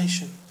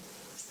condemnation,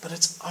 but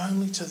it's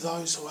only to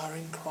those who are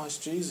in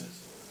Christ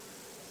Jesus.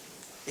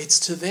 It's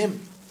to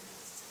them.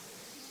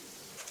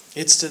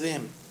 It's to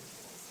them.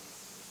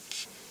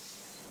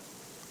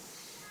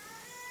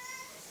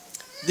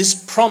 This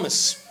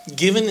promise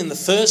given in the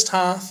first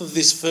half of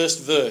this first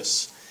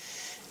verse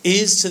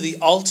is to the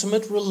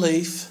ultimate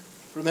relief,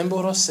 remember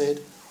what I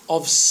said,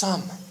 of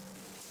some.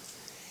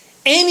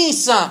 Any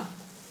some.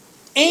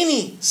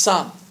 Any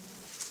some.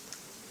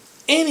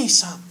 Any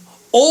some.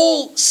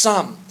 All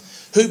some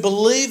who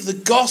believe the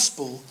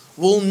gospel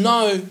will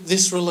know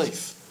this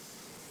relief.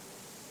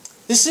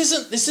 This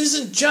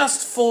isn't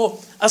just for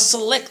a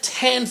select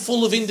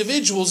handful of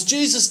individuals.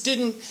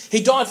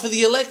 He died for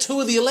the elect. Who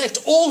are the elect?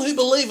 All who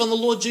believe on the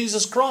Lord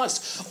Jesus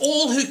Christ.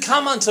 All who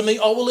come unto me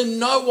I will in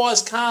no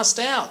wise cast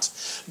out.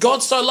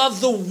 God so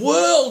loved the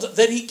world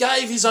that he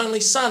gave his only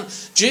son.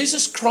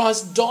 Jesus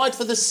Christ died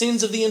for the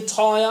sins of the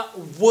entire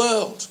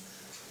world.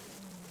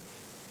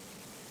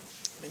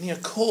 Many are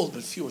called,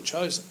 but few are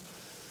chosen.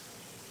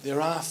 There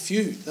are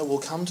few that will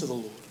come to the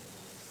Lord.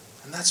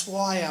 And that's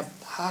why our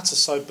hearts are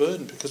so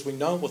burdened, because we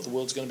know what the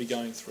world's going to be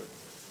going through.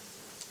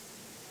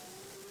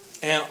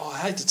 And I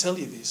hate to tell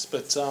you this,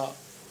 but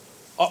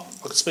I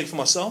could speak for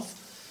myself.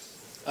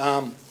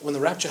 When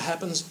the rapture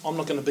happens, I'm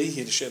not going to be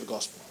here to share the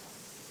gospel.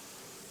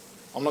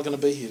 I'm not going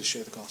to be here to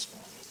share the gospel.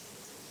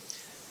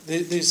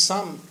 There's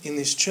some in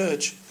this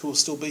church who will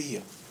still be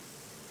here.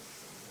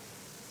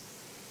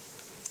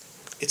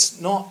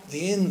 It's not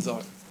the end,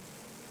 though.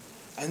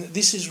 And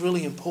this is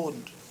really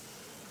important.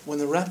 When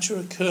the rapture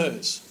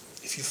occurs,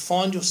 if you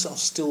find yourself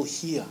still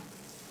here,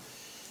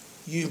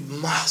 you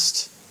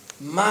must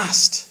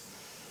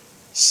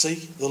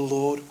seek the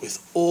Lord with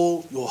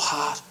all your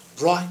heart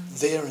right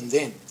there and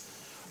then.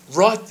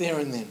 Right there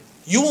and then.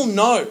 You will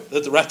know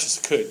that the rapture's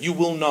occurred. You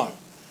will know.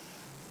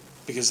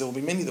 Because there will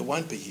be many that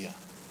won't be here.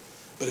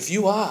 But if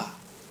you are,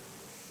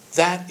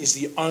 that is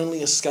the only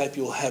escape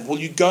you'll have. Will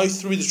you go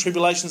through the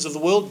tribulations of the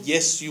world?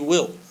 Yes, you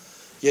will.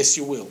 Yes,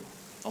 you will.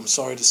 I'm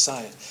sorry to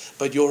say it.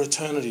 But your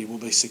eternity will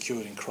be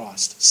secured in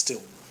Christ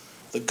still.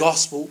 The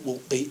gospel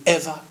will be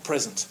ever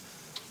present,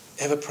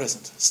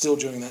 still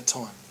during that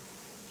time.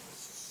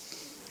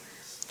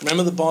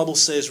 Remember, the Bible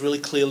says really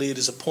clearly, it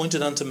is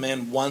appointed unto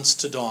man once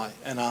to die,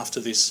 and after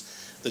this,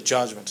 the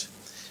judgment.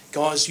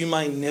 Guys, you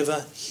may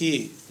never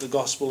hear the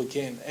gospel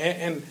again.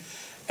 And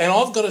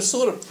I've got to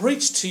sort of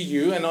preach to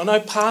you, and I know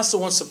Pastor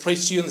wants to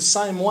preach to you in the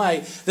same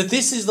way, that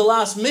this is the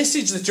last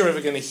message that you're ever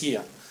going to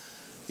hear.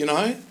 You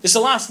know, it's the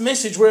last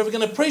message we're ever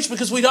going to preach,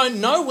 because we don't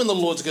know when the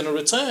Lord's going to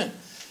return.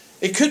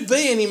 It could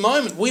be any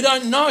moment. We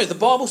don't know. The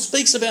Bible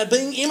speaks about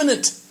being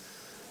imminent.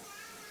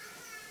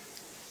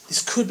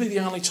 This could be the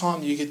only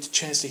time you get the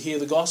chance to hear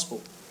the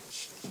gospel.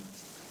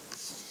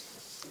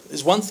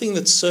 There's one thing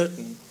that's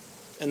certain,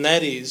 and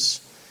that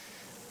is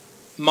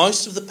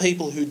most of the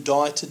people who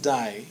die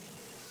today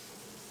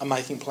are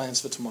making plans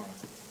for tomorrow.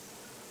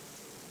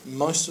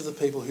 Most of the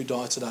people who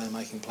die today are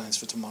making plans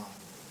for tomorrow.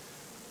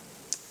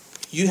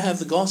 You have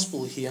the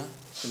gospel here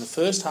in the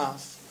first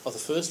half of the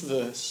first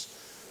verse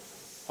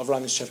of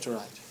Romans chapter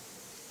 8.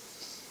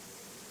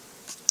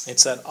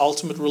 It's that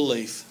ultimate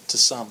relief to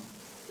some.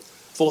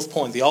 Fourth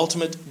point, the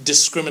ultimate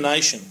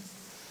discrimination.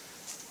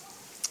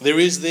 There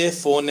is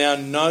therefore now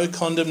no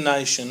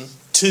condemnation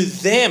to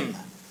them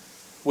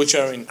which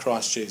are in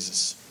Christ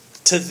Jesus.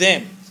 To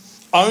them.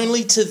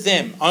 Only to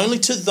them. Only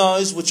to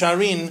those which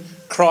are in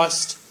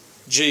Christ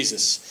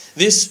Jesus.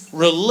 This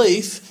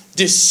relief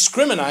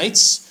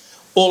discriminates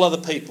all other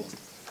people.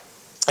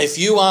 If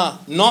you are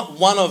not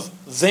one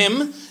of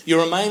them, you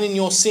remain in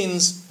your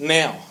sins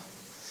now.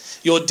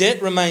 Your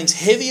debt remains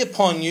heavy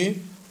upon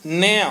you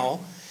now.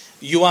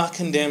 You are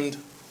condemned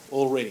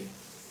already.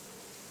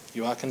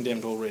 You are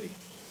condemned already.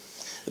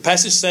 The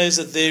passage says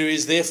that there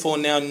is therefore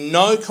now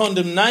no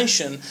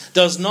condemnation,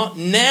 does not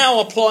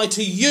now apply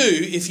to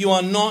you if you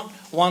are not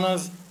one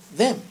of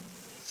them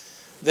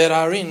that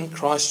are in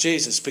Christ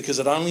Jesus, because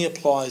it only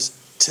applies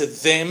to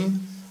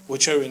them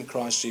which are in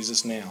Christ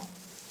Jesus now.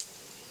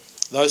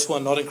 Those who are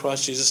not in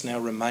Christ Jesus now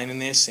remain in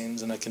their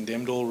sins and are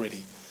condemned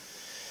already.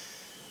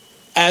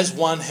 As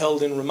one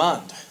held in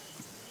remand.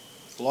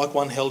 Like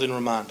one held in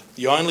remand.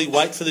 You only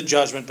wait for the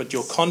judgment, but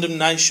your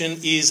condemnation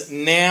is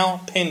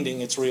now pending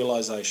its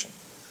realisation.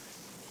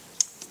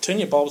 Turn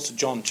your Bibles to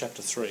John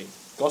chapter 3.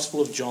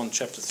 Gospel of John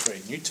chapter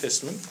 3. New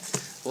Testament.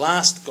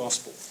 Last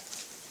Gospel.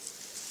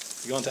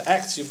 You've gone to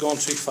Acts, you've gone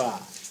too far.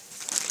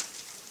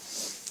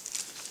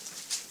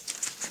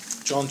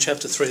 John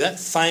chapter 3. That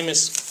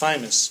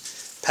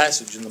famous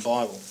passage in the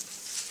Bible.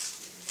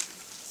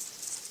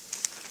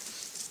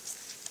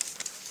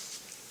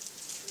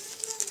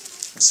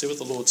 Let's see what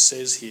the Lord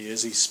says here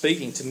as he's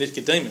speaking to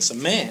Nicodemus, a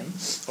man,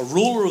 a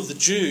ruler of the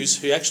Jews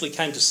who actually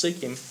came to seek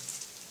him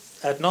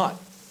at night.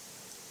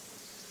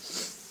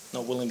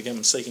 Not willing to come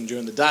and seek him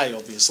during the day,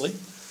 obviously.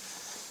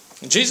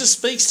 And Jesus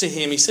speaks to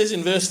him. He says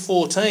in verse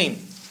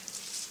 14.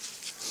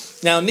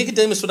 Now,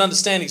 Nicodemus would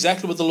understand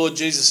exactly what the Lord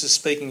Jesus is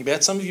speaking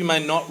about. Some of you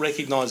may not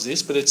recognise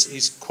this, but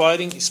he's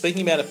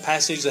speaking about a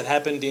passage that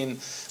happened in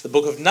the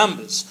book of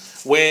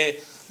Numbers, where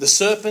the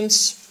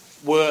serpents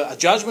were a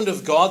judgment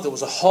of God. There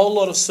was a whole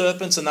lot of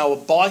serpents, and they were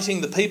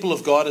biting the people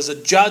of God as a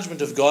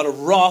judgment of God, a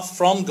wrath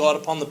from God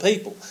upon the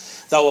people.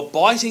 They were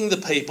biting the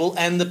people,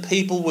 and the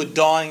people were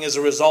dying as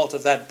a result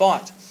of that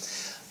bite.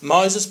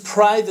 Moses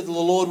prayed that the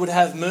Lord would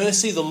have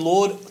mercy. The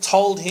Lord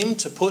told him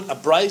to put a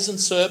brazen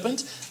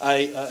serpent,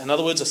 in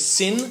other words,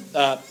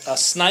 a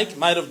snake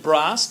made of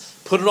brass,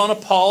 put it on a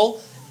pole,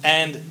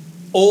 and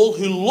all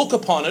who look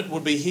upon it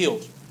would be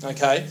healed.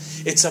 Okay?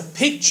 It's a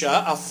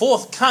picture, a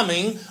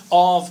forthcoming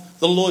of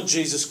the Lord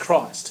Jesus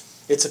Christ.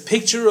 It's a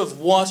picture of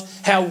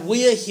how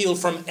we are healed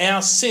from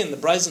our sin. The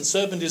brazen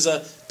serpent is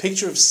a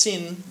picture of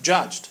sin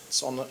judged.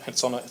 It's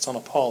on a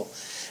pole.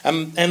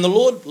 And the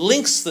Lord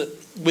links that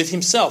with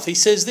himself. He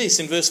says this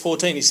in verse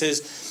 14. He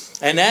says,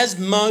 "And as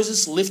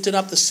Moses lifted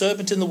up the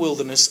serpent in the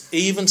wilderness,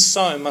 even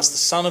so must the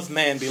Son of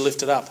Man be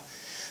lifted up,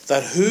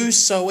 that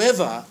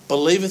whosoever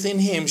believeth in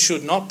him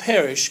should not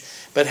perish,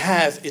 but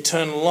have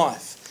eternal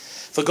life.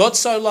 For God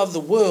so loved the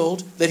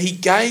world that he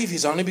gave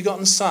his only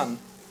begotten Son,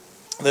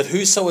 that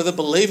whosoever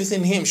believeth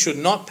in him should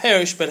not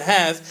perish, but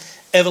have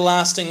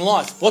everlasting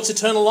life." What's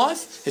eternal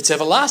life? It's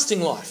everlasting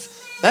life.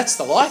 That's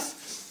the life.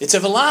 It's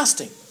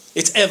everlasting.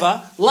 It's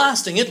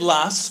everlasting. It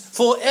lasts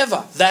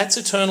forever. That's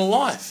eternal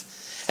life.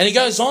 And he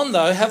goes on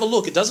though, have a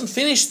look. It doesn't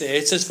finish there.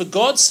 It says, "For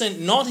God sent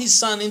not his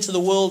Son into the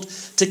world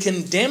to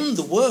condemn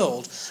the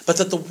world, but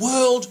that the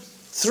world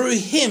through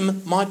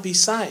him might be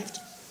saved."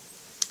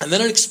 And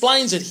then it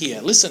explains it here.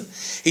 Listen,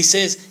 he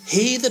says,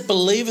 "He that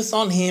believeth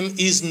on him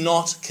is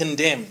not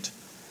condemned.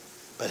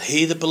 But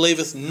he that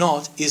believeth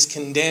not is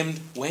condemned"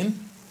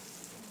 when?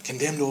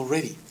 Condemned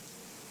already.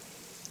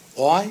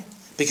 Why?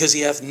 "Because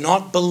he hath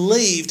not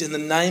believed in the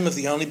name of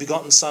the only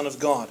begotten Son of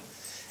God.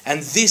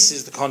 And this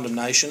is the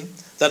condemnation,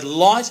 that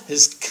light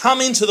has come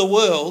into the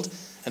world,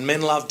 and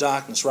men love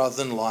darkness rather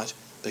than light,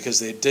 because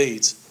their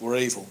deeds were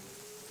evil.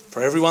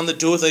 For everyone that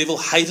doeth evil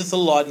hateth the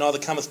light, neither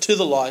cometh to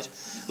the light,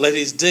 let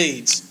his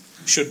deeds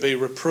should be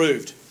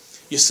reproved."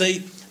 You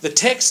see, the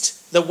text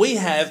that we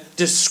have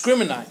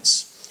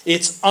discriminates.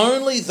 It's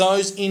only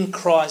those in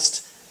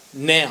Christ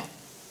now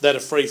that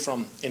are free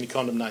from any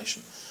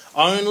condemnation.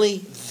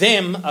 Only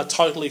them are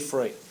totally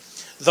free.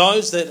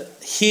 Those that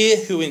here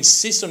who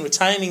insist on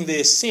retaining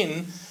their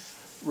sin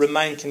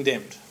remain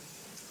condemned.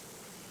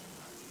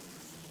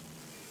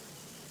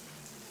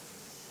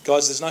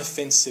 Guys, there's no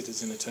fence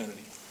sitters in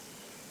eternity.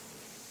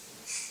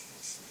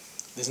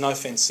 There's no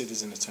fence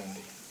sitters in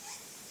eternity.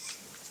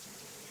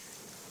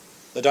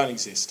 They don't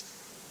exist.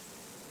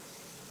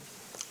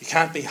 You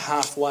can't be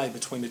halfway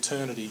between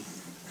eternity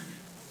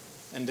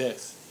and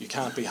death. You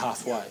can't be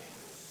halfway.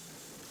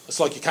 It's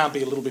like you can't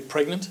be a little bit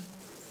pregnant,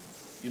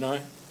 you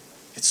know.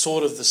 It's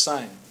sort of the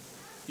same.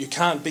 You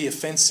can't be a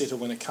fence sitter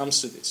when it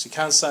comes to this. You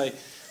can't say,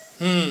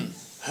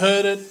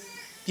 heard it,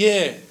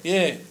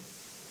 yeah,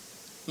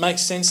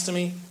 makes sense to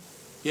me,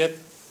 yep.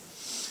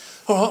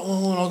 All right,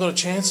 well, when I've got a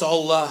chance,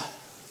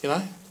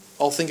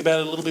 I'll think about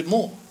it a little bit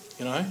more,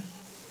 you know.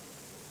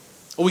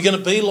 Are we going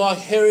to be like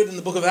Herod in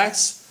the book of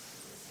Acts?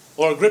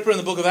 Or Agrippa in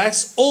the book of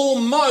Acts?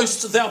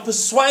 "Almost thou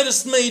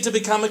persuadest me to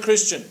become a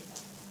Christian."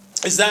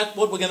 Is that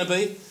what we're going to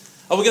be?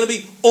 Are we going to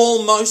be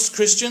almost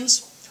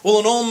Christians? Well,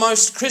 an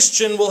almost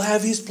Christian will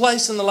have his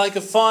place in the lake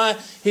of fire.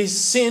 His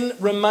sin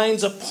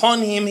remains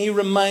upon him. He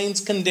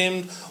remains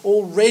condemned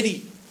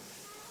already.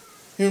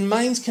 He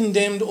remains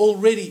condemned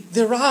already.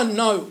 There are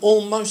no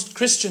almost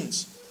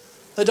Christians.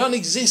 They don't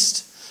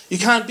exist. You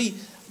can't be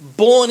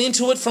born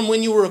into it from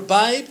when you were a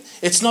babe.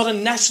 It's not a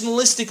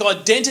nationalistic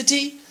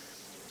identity.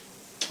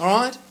 All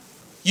right?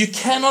 You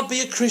cannot be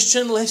a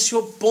Christian unless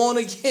you're born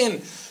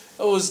again.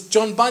 It was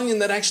John Bunyan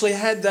that actually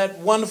had that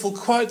wonderful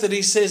quote that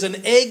he says,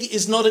 "An egg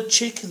is not a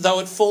chick, though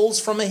it falls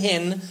from a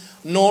hen,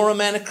 nor a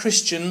man a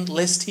Christian,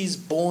 lest he's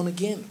born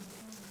again."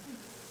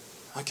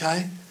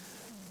 Okay?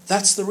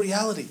 That's the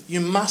reality. You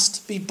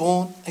must be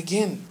born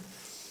again.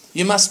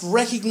 You must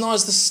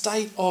recognise the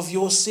state of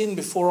your sin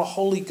before a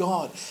holy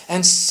God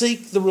and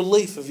seek the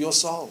relief of your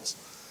souls.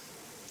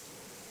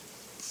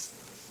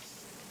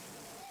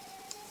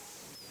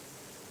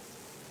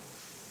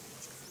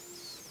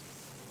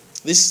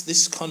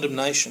 This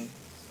condemnation,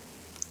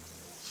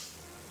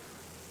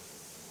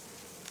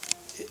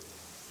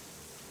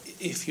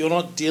 if you're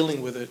not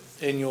dealing with it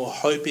and you're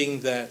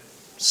hoping that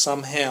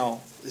somehow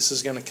this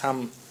is going to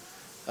come,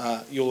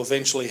 you'll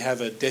eventually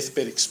have a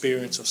deathbed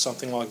experience or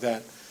something like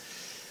that.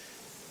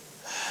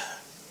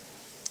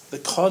 The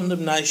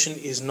condemnation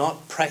is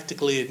not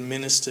practically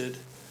administered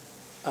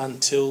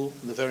until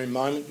the very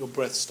moment your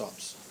breath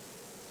stops.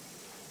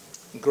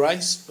 The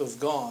grace of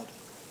God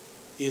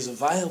is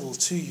available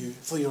to you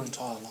for your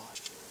entire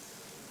life.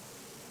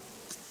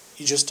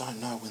 You just don't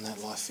know when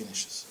that life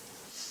finishes.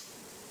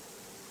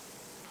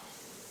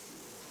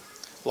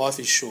 Life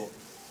is short.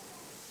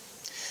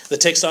 The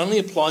text only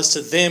applies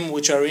to them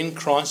which are in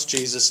Christ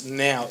Jesus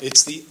now.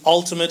 It's the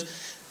ultimate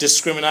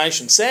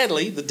discrimination.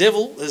 Sadly, the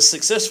devil has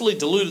successfully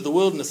deluded the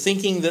world into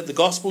thinking that the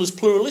gospel is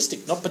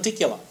pluralistic, not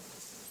particular.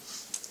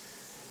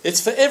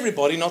 It's for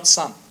everybody, not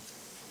some.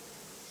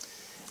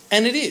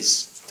 And it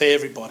is for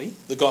everybody,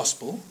 the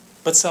gospel,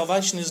 but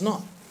salvation is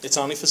not. It's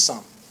only for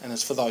some, and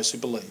it's for those who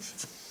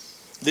believe.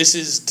 This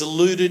has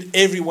deluded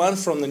everyone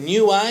from the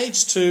New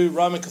Age to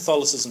Roman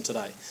Catholicism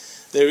today.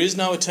 There is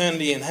no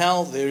eternity in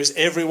hell.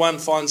 Everyone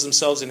finds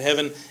themselves in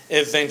heaven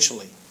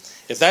eventually.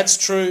 If that's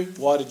true,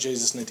 why did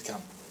Jesus need to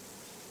come?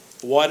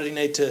 Why did he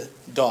need to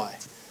die?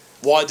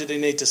 Why did he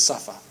need to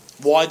suffer?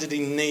 Why did he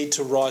need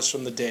to rise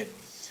from the dead?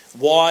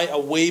 Why are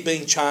we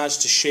being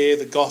charged to share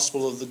the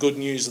gospel of the good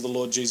news of the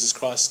Lord Jesus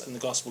Christ and the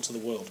gospel to the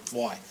world?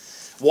 Why?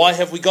 Why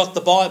have we got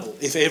the Bible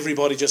if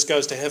everybody just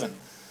goes to heaven?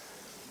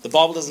 The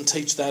Bible doesn't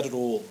teach that at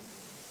all.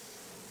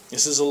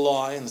 This is a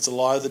lie, and it's a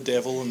lie of the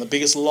devil. And the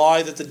biggest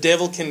lie that the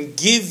devil can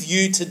give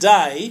you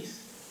today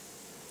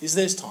is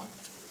there's time.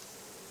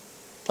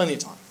 Plenty of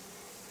time.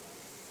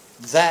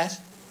 That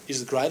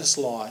is the greatest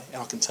lie,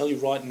 and I can tell you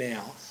right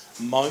now,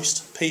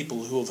 most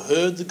people who have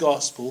heard the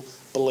gospel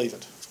believe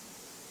it.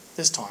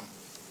 There's time.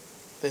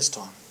 There's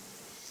time.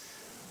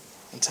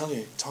 I'm telling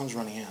you, time's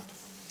running out.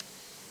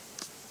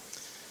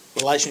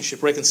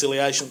 Relationship,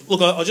 reconciliation.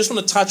 Look, I just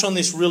want to touch on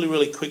this really,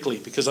 really quickly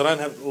because I don't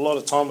have a lot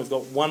of time. We've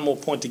got one more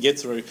point to get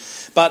through.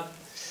 But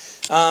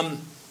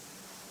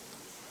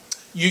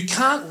you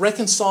can't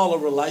reconcile a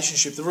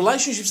relationship. The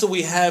relationships that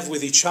we have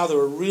with each other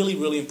are really,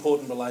 really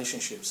important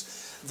relationships.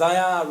 They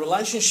are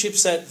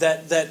relationships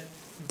that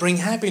bring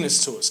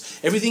happiness to us.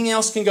 Everything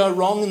else can go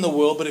wrong in the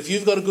world, but if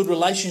you've got a good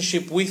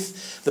relationship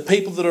with the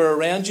people that are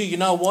around you, you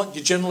know what?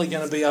 You're generally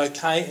going to be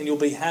okay and you'll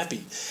be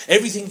happy.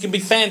 Everything can be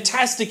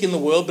fantastic in the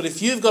world, but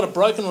if you've got a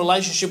broken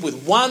relationship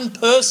with one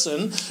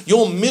person,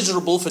 you're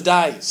miserable for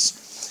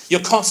days.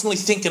 You're constantly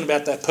thinking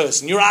about that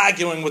person. You're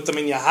arguing with them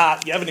in your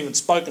heart. You haven't even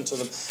spoken to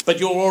them, but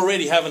you're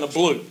already having a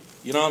blue.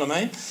 You know what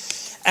I mean?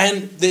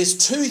 And there's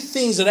two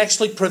things that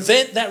actually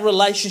prevent that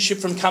relationship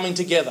from coming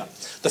together.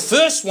 The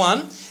first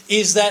one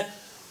is that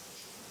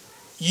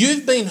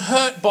you've been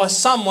hurt by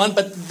someone,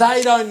 but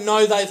they don't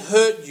know they've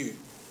hurt you,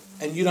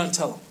 and you don't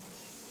tell them.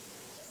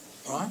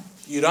 Right?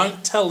 You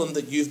don't tell them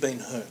that you've been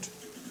hurt,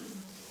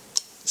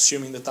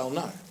 assuming that they'll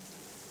know.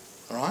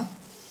 All right?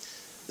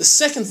 The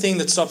second thing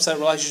that stops that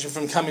relationship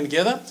from coming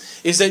together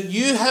is that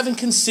you haven't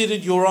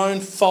considered your own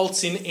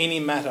faults in any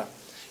matter.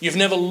 You've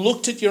never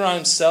looked at your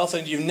own self,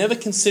 and you've never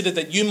considered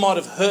that you might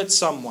have hurt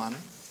someone.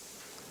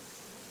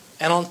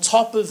 And on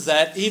top of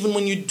that, even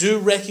when you do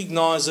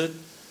recognise it,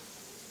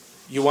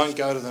 you won't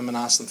go to them and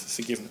ask them for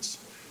forgiveness.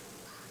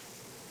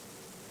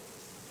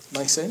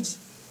 Make sense?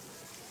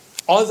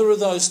 Either of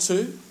those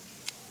two,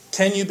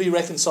 can you be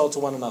reconciled to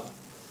one another?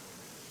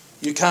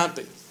 You can't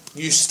be.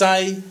 You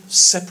stay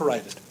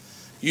separated.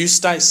 You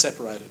stay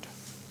separated.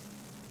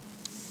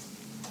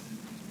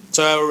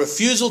 So our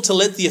refusal to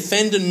let the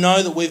offender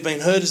know that we've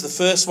been hurt is the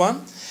first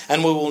one,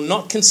 and we will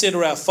not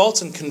consider our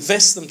faults and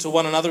confess them to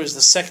one another is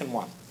the second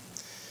one.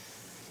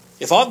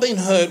 If I've been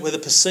hurt, whether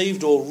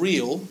perceived or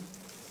real,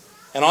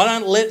 and I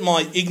don't let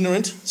my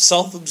ignorant,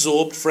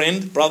 self-absorbed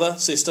friend, brother,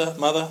 sister,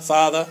 mother,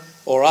 father,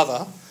 or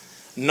other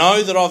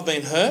know that I've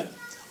been hurt,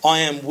 I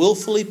am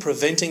willfully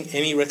preventing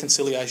any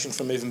reconciliation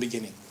from even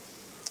beginning.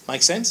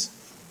 Make sense?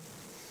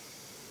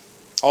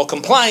 I'll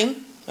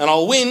complain and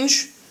I'll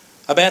whinge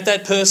about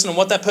that person and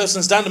what that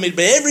person's done to me,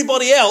 but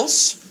everybody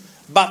else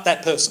but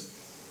that person.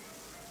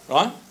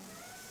 Right?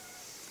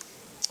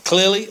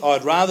 Clearly,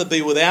 I'd rather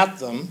be without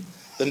them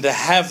than to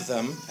have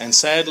them and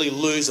sadly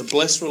lose a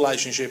blessed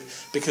relationship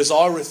because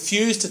I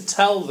refuse to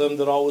tell them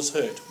that I was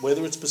hurt,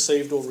 whether it's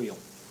perceived or real.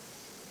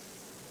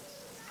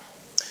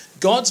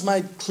 God's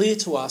made clear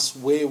to us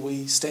where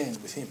we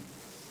stand with him.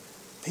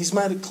 He's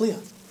made it clear.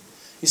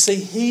 You see,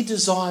 he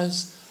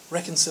desires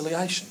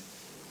reconciliation.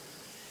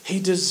 He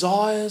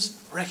desires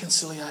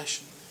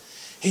reconciliation.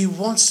 He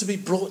wants to be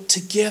brought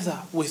together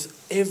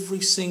with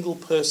every single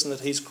person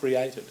that he's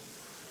created.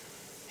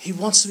 He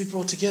wants to be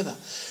brought together.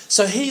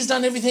 So he's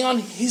done everything on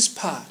his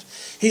part.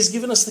 He's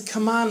given us the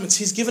commandments.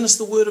 He's given us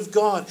the word of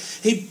God.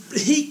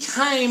 He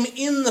came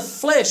in the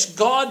flesh.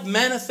 God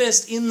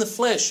manifest in the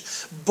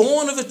flesh.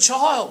 Born of a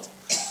child.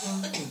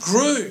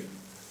 Grew.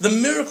 The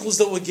miracles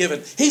that were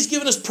given. He's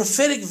given us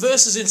prophetic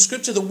verses in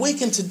Scripture that we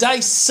can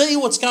today see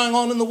what's going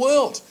on in the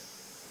world.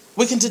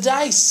 We can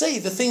today see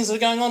the things that are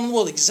going on in the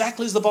world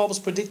exactly as the Bible's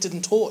predicted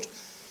and taught.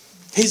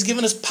 He's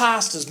given us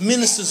pastors,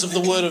 ministers of the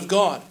word of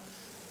God.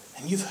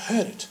 And you've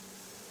heard it.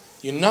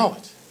 You know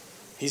it.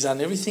 He's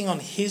done everything on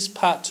his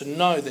part to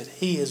know that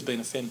he has been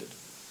offended.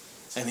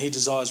 And he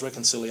desires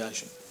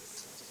reconciliation.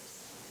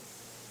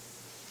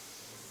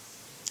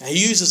 And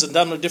he uses a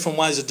number of different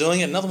ways of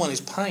doing it. Another one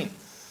is pain.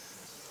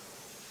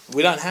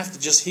 We don't have to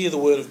just hear the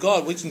word of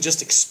God. We can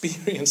just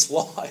experience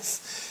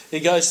life. He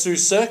goes through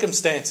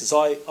circumstances.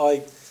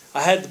 I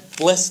had the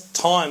blessed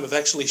time of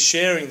actually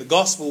sharing the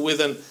gospel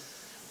with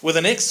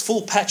an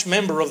ex-full patch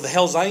member of the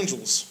Hells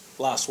Angels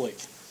last week.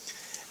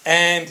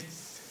 And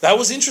that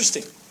was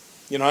interesting,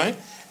 you know.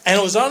 And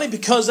it was only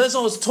because as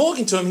I was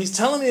talking to him, he's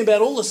telling me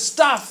about all the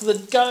stuff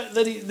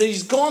that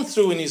he's gone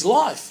through in his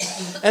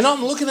life. And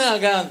I'm looking at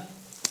him going,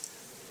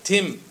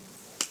 Tim,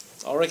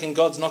 I reckon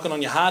God's knocking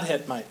on your hard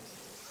hat, mate.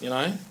 You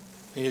know?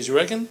 He goes, you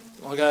reckon?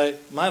 I go,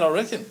 mate, I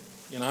reckon.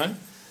 You know?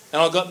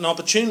 And I got an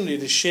opportunity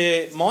to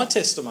share my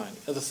testimony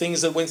of the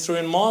things that went through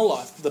in my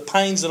life, the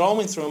pains that I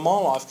went through in my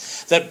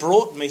life that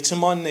brought me to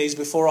my knees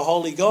before a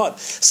holy God.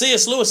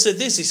 C.S. Lewis said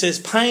this, he says,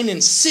 pain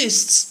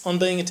insists on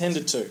being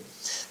attended to.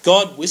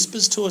 God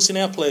whispers to us in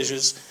our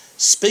pleasures,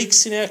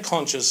 speaks in our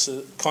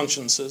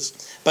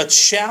consciences, but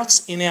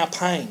shouts in our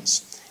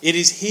pains. It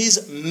is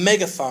his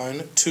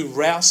megaphone to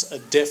rouse a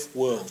deaf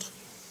world.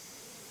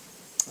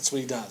 That's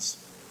what he does.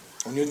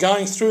 When you're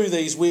going through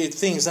these weird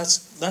things,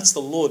 that's the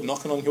Lord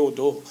knocking on your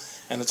door,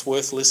 and it's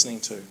worth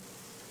listening to.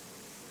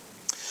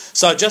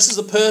 So just as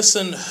the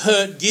person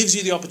hurt gives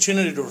you the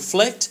opportunity to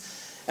reflect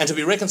and to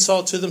be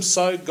reconciled to them,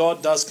 so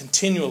God does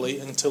continually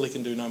until he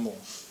can do no more.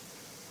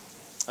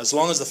 As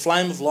long as the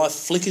flame of life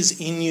flickers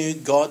in you,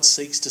 God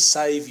seeks to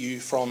save you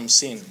from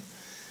sin.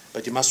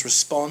 But you must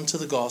respond to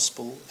the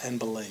gospel and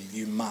believe.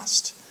 You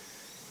must.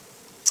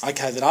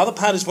 Okay, the other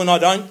part is when I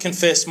don't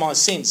confess my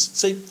sins.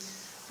 See,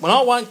 when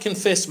I won't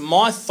confess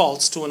my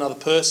faults to another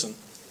person,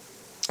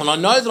 and I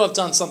know that I've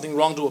done something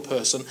wrong to a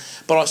person,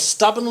 but I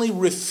stubbornly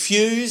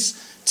refuse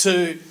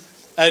to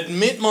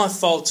admit my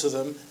fault to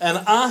them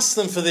and ask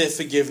them for their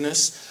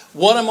forgiveness,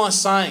 what am I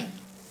saying?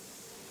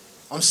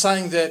 I'm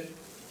saying that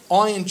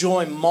I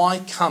enjoy my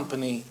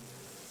company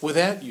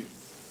without you.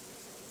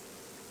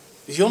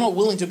 If you're not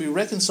willing to be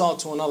reconciled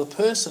to another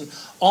person,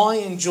 I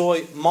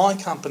enjoy my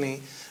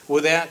company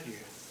without you.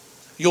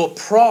 Your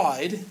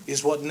pride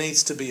is what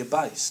needs to be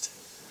abased.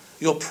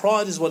 Your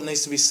pride is what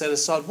needs to be set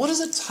aside. What does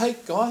it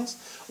take, guys?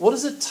 What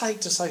does it take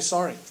to say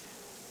sorry?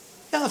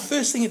 The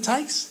first thing it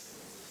takes?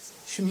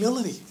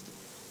 Humility.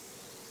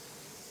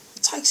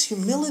 It takes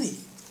humility.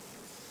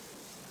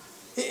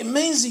 It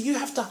means that you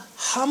have to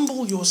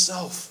humble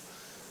yourself.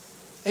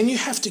 And you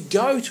have to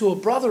go to a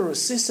brother or a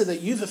sister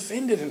that you've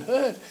offended and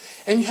hurt,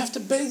 and you have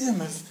to beg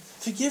them of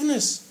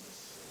forgiveness.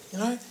 You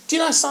know? Do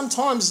you know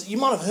sometimes you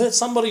might have hurt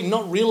somebody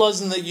not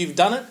realising that you've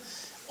done it,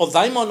 or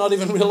they might not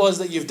even realise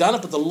that you've done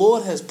it, but the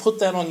Lord has put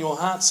that on your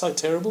heart so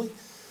terribly?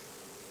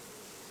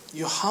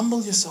 You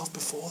humble yourself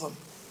before them.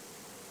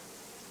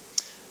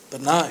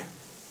 But no.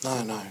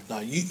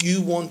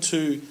 You want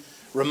to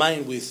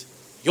remain with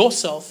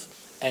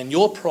yourself and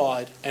your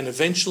pride, and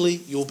eventually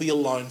you'll be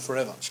alone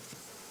forever.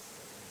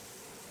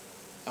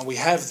 And we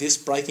have this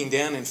breaking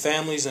down in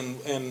families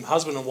and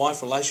husband and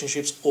wife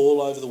relationships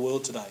all over the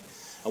world today.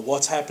 And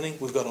what's happening?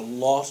 We've got a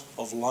lot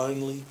of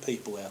lonely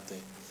people out there.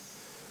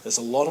 There's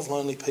a lot of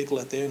lonely people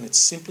out there, and it's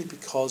simply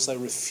because they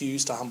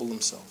refuse to humble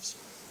themselves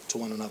to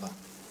one another.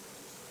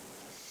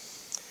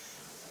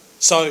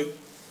 So,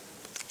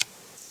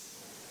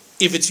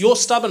 if it's your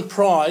stubborn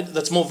pride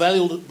that's more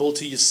valuable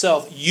to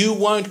yourself, you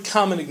won't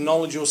come and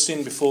acknowledge your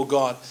sin before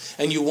God,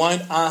 and you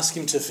won't ask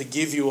him to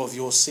forgive you of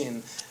your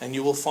sin, and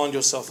you will find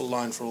yourself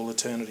alone for all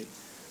eternity.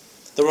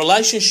 The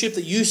relationship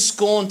that you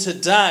scorn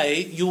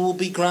today, you will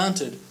be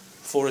granted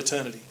for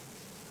eternity.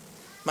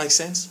 Make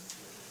sense?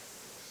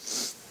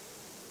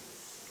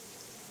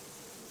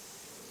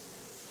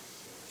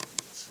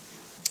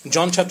 In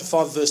John chapter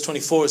 5 verse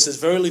 24 it says,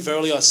 Verily,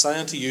 verily, I say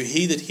unto you,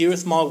 he that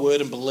heareth my word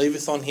and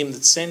believeth on him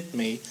that sent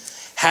me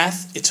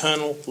hath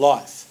eternal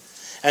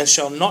life, and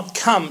shall not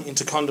come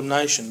into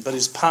condemnation, but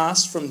is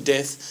passed from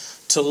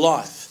death to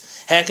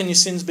life. How can your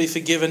sins be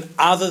forgiven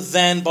other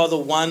than by the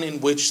one in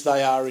which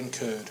they are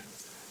incurred?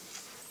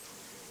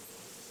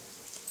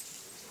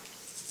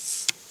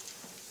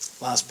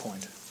 Last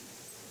point.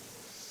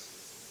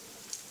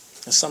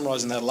 Now,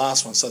 summarising that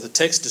last one. So the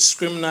text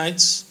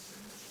discriminates.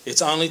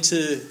 It's only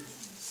to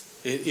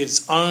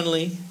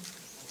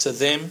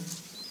them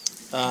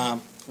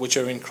which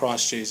are in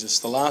Christ Jesus.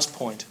 The last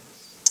point.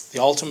 The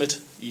ultimate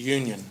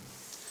union.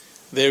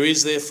 There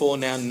is therefore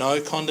now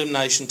no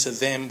condemnation to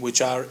them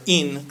which are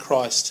in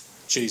Christ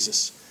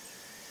Jesus.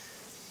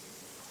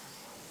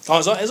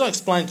 As I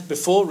explained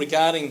before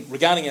regarding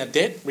our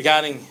debt,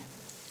 regarding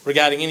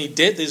any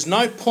debt, there's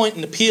no point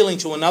in appealing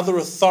to another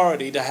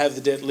authority to have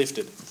the debt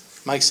lifted.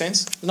 Make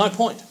sense? No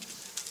point.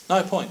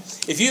 No point.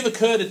 If you've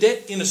incurred a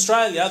debt in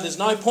Australia, there's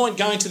no point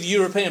going to the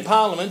European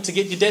Parliament to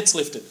get your debts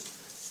lifted.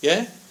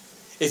 Yeah?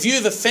 If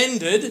you've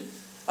offended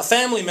a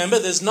family member,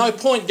 there's no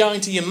point going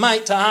to your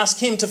mate to ask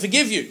him to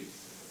forgive you.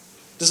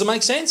 Does it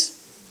make sense?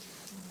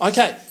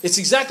 Okay, it's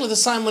exactly the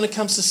same when it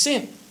comes to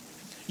sin.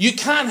 You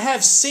can't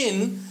have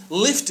sin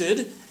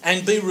lifted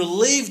and be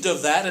relieved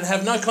of that and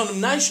have no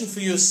condemnation for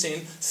your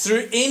sin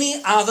through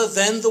any other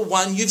than the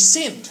one you've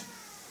sinned.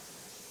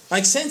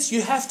 Makes sense?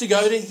 You have to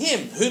go to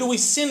Him. Who do we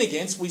sin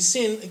against? We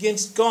sin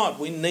against God.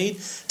 We need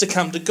to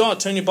come to God.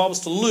 Turn your Bibles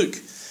to Luke.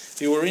 If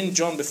you were in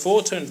John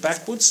before, turn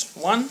backwards.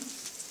 One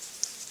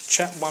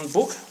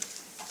book.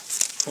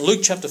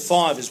 Luke chapter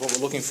 5 is what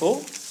we're looking for.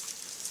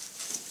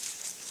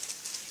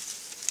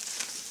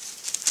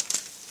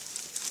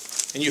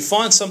 And you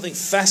find something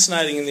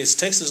fascinating in this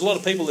text. There's a lot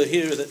of people that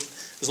hear that.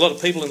 There's a lot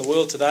of people in the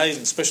world today, and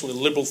especially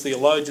liberal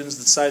theologians,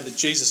 that say that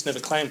Jesus never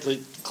claimed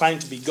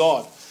to be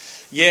God.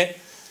 Yet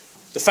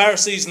the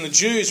Pharisees and the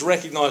Jews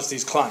recognised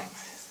his claim.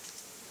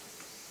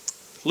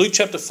 Luke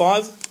chapter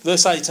 5,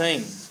 verse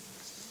 18.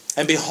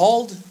 And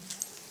behold,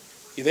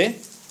 you there?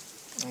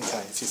 Okay,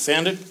 if you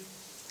found it,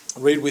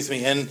 read with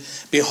me. And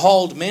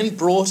behold, men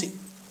brought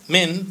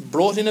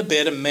in a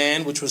bed a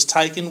man which was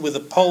taken with a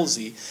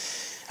palsy,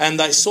 and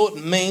they sought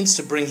means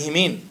to bring him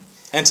in,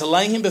 and to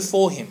lay him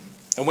before him.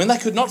 And when they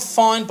could not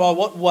find by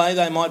what way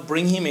they might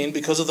bring him in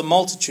because of the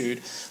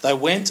multitude, they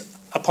went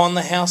upon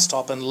the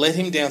housetop and let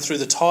him down through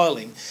the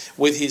tiling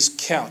with his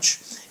couch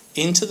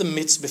into the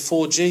midst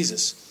before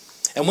Jesus.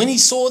 And when he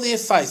saw their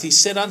faith, he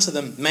said unto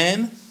them,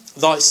 Man,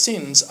 thy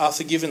sins are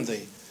forgiven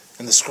thee.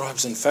 And the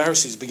scribes and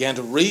Pharisees began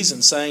to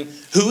reason, saying,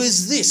 Who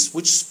is this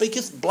which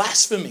speaketh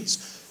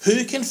blasphemies?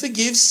 Who can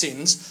forgive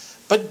sins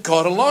but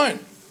God alone?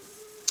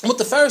 And what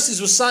the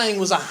Pharisees were saying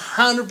was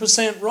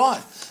 100%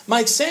 right.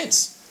 Makes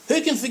sense. Who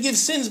can forgive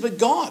sins but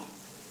God?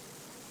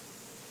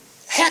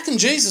 How can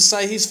Jesus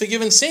say he's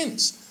forgiven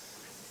sins?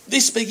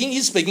 He's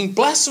speaking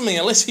blasphemy.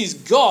 Unless he's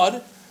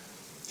God,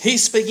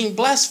 he's speaking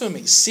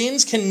blasphemy.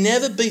 Sins can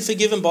never be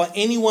forgiven by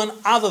anyone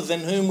other than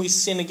whom we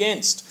sin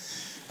against.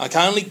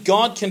 Okay, only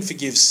God can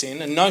forgive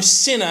sin, and no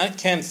sinner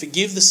can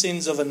forgive the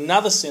sins of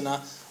another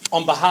sinner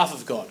on behalf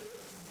of God.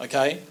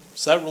 Okay,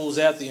 so that rules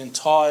out the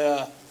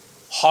entire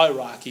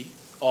hierarchy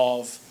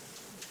of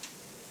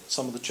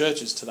some of the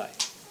churches today.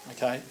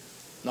 Okay,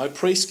 no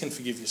priest can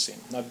forgive your sin.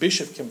 No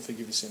bishop can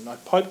forgive your sin. No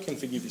pope can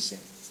forgive your sin.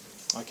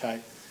 Okay,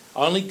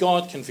 only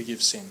God can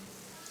forgive sin.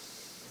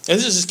 And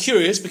this is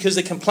curious because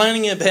they're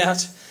complaining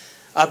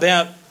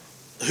about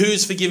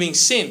who's forgiving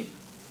sin.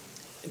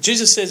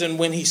 Jesus says, and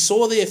when he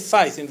saw their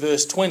faith in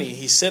verse 20,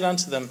 he said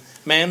unto them,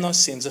 Man, thy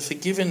sins are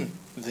forgiven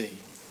thee.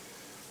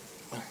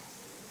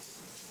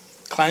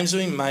 Claims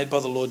have been made by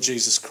the Lord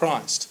Jesus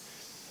Christ.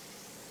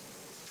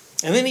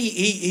 And then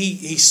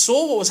he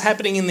saw what was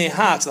happening in their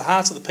hearts, the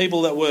hearts of the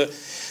people that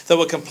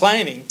were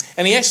complaining.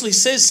 And he actually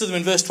says to them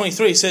in verse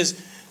 23, he says,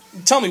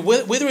 Tell me,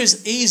 whether it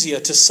is easier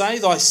to say,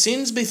 Thy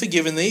sins be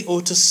forgiven thee,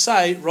 or to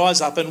say,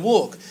 Rise up and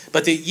walk?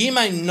 But that ye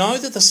may know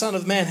that the Son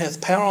of Man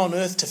hath power on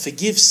earth to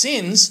forgive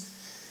sins,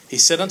 he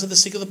said unto the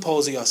sick of the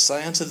palsy, I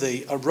say unto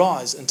thee,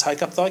 Arise and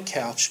take up thy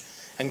couch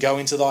and go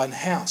into thine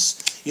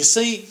house. You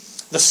see,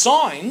 the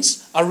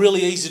signs are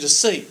really easy to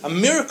see. A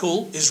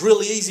miracle is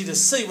really easy to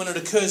see when it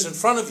occurs in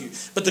front of you.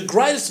 But the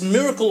greatest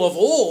miracle of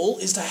all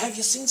is to have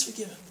your sins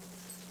forgiven.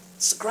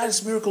 It's the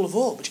greatest miracle of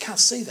all, but you can't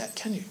see that,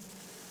 can you?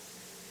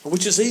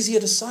 Which is easier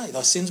to say,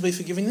 Thy sins be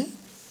forgiven thee?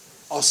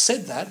 I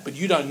said that, but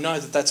you don't know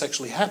that that's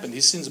actually happened.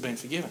 His sins have been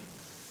forgiven.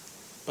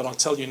 But I'll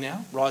tell you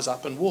now, rise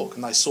up and walk.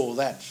 And they saw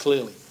that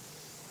clearly.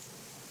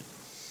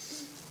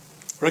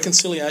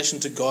 Reconciliation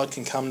to God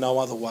can come no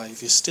other way.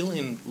 If you're still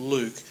in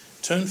Luke,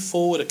 turn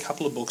forward a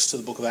couple of books to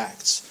the book of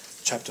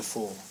Acts, chapter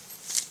 4.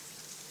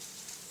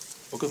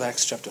 Book of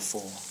Acts, chapter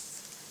 4.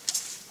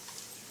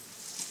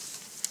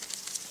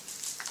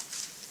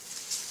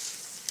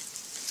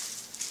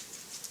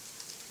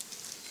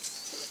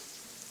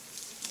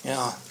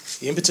 Now,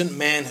 the impotent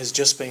man has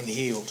just been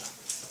healed.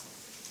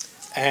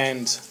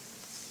 And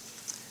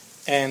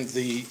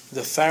the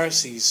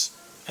Pharisees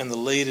and the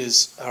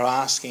leaders are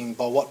asking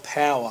by what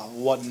power,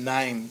 what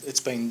name it's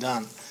been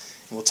done.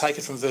 And we'll take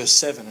it from verse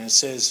 7, and it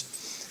says,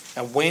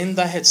 And when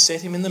they had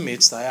set him in the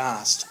midst, they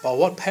asked, By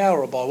what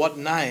power or by what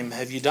name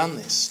have you done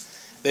this?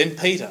 Then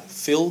Peter,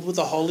 filled with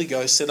the Holy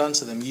Ghost, said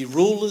unto them, Ye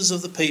rulers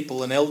of the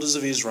people and elders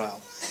of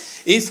Israel,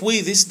 if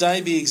we this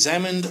day be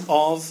examined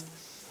of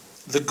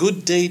the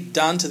good deed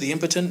done to the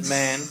impotent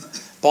man,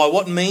 by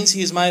what means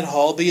he is made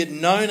whole, be it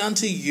known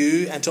unto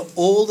you and to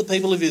all the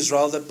people of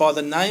Israel that by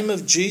the name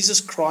of Jesus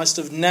Christ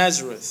of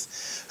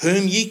Nazareth,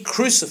 whom ye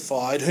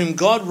crucified, whom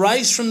God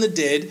raised from the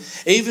dead,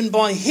 even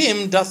by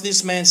him doth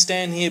this man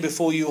stand here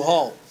before you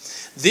whole.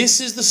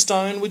 This is the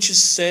stone which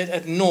is set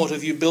at naught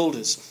of you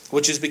builders,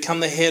 which has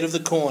become the head of the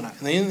corner.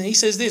 And then he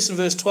says this in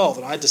verse 12,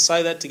 and I had to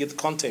say that to get the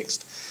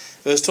context.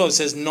 Verse 12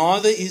 says,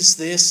 Neither is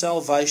there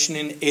salvation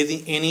in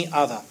any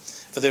other,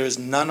 for there is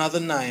none other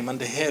name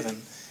under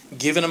heaven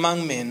given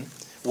among men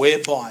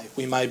whereby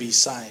we may be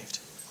saved.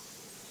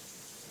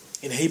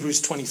 In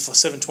Hebrews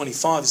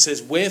 7:25 it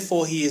says,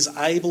 Wherefore he is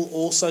able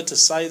also to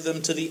save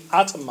them to the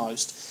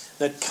uttermost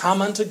that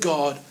come unto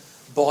God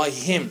by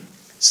him,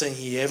 seeing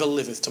he ever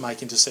liveth to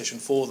make intercession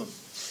for them.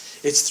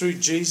 It's through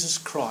Jesus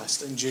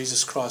Christ and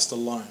Jesus Christ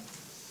alone.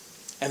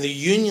 And the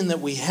union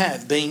that we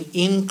have, being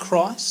in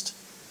Christ,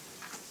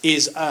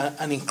 is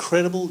an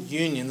incredible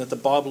union that the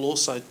Bible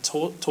also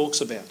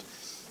talks about.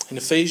 In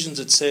Ephesians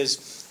it says,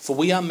 "For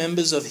we are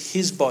members of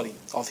his body,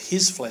 of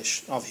his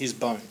flesh, of his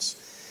bones."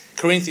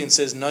 Corinthians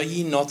says, "Know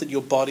ye not that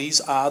your bodies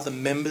are the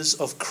members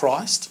of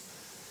Christ?"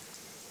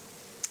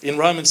 In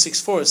Romans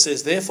 6:4 it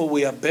says, "Therefore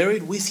we are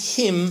buried with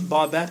him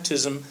by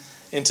baptism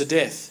into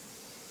death.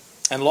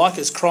 And like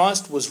as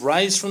Christ was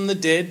raised from the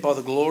dead by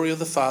the glory of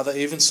the Father,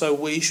 even so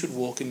we should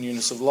walk in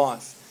newness of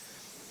life."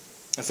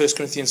 In 1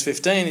 Corinthians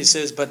 15 he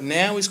says, "But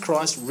now is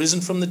Christ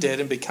risen from the dead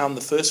and become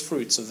the first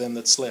fruits of them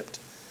that slept."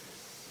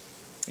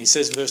 He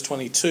says in verse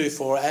 22,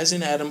 "For as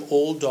in Adam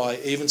all die,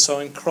 even so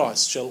in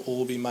Christ shall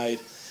all be made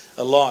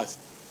alive."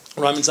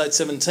 Romans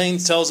 8:17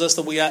 tells us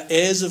that we are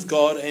heirs of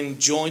God and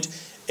joint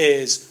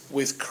heirs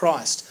with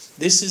Christ.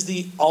 This is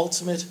the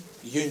ultimate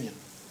union.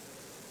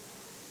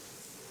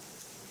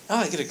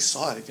 I get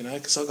excited,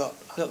 because I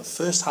got the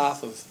first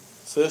half of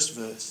first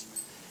verse,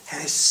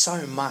 and there's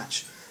so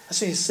much.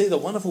 So you see the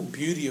wonderful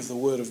beauty of the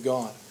Word of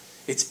God.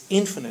 It's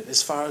infinite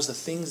as far as the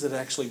things that it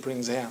actually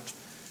brings out.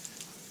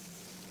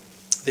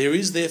 "There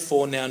is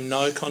therefore now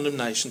no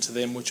condemnation to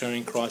them which are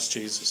in Christ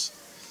Jesus."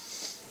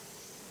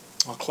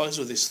 I'll close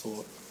with this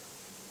thought.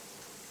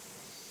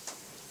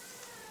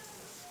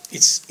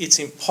 It's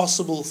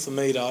impossible for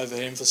me to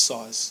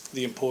overemphasize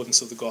the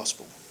importance of the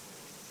gospel.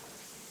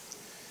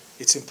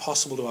 It's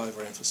impossible to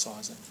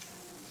overemphasize it.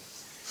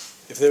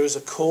 If there is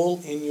a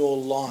call in your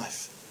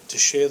life to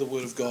share the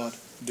Word of God,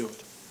 do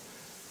it.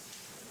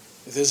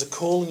 If there's a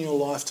call in your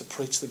life to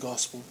preach the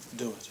gospel,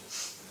 do it.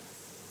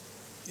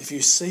 If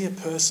you see a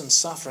person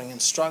suffering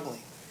and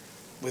struggling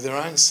with their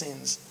own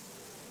sins,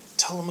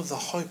 tell them of the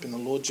hope in the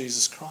Lord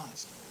Jesus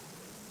Christ.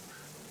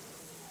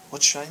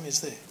 What shame is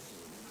there?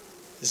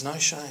 There's no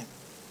shame.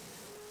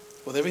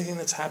 With everything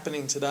that's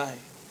happening today,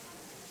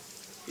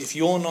 if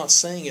you're not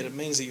seeing it, it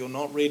means that you're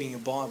not reading your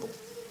Bible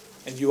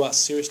and you are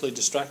seriously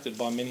distracted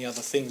by many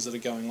other things that are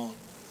going on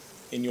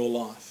in your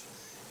life.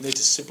 You need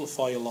to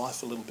simplify your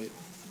life a little bit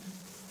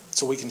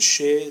so we can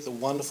share the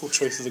wonderful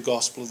truth of the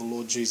gospel of the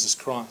Lord Jesus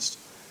Christ.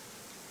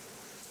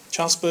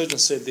 Charles Spurgeon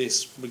said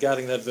this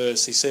regarding that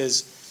verse. He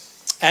says,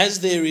 "As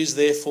there is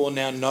therefore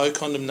now no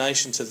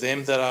condemnation to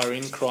them that are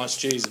in Christ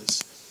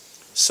Jesus,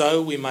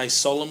 so we may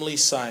solemnly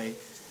say,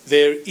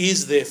 there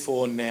is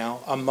therefore now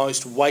a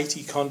most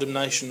weighty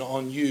condemnation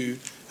on you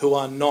who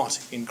are not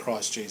in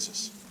Christ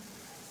Jesus."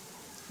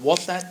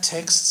 What that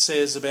text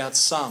says about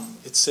some,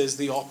 it says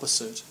the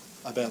opposite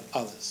about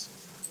others.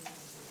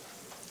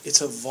 It's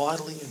a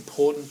vitally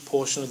important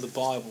portion of the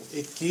Bible.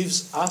 It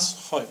gives us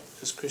hope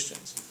as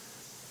Christians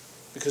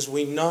because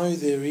we know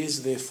there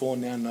is therefore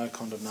now no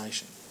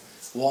condemnation.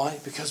 Why?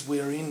 Because we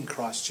are in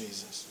Christ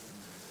Jesus.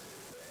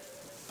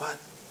 But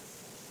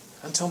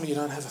don't tell me you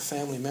don't have a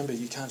family member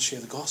you can't share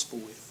the gospel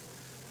with.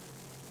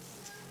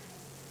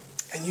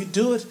 And you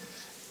do it,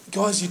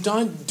 guys, you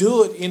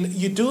do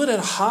it at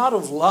heart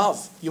of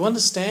love. You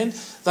understand?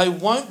 They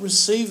won't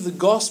receive the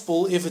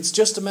gospel if it's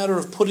just a matter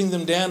of putting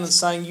them down and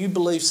saying you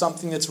believe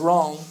something that's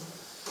wrong.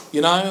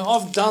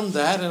 I've done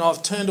that and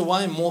I've turned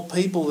away more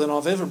people than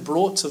I've ever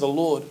brought to the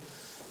Lord.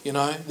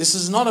 This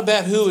is not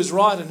about who is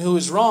right and who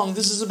is wrong.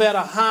 This is about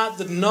a heart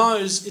that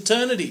knows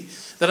eternity,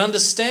 that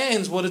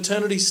understands what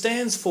eternity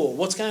stands for,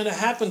 what's going to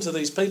happen to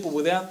these people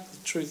without the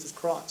truth of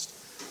Christ.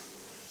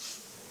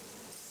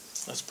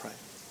 Let's pray.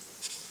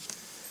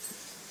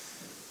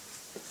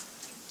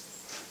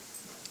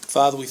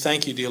 Father, we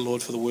thank you, dear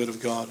Lord, for the Word of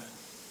God.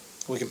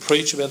 We can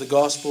preach about the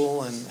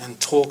gospel and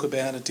talk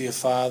about it, dear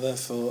Father,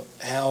 for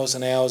hours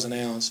and hours and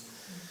hours.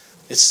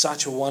 It's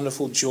such a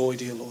wonderful joy,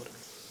 dear Lord.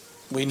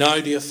 We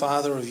know, dear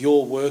Father, of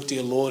your work,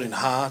 dear Lord, in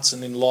hearts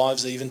and in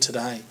lives even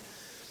today.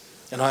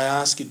 And I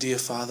ask you, dear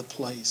Father,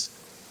 please,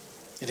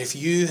 that if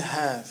your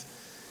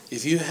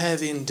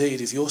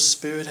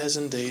Spirit has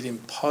indeed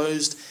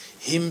imposed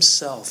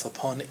himself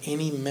upon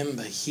any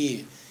member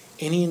here,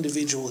 any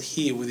individual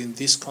here within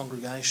this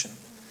congregation,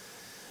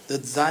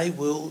 that they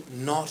will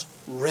not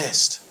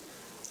rest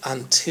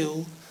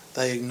until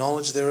they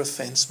acknowledge their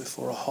offence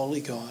before a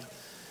holy God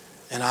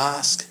and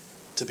ask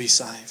to be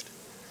saved.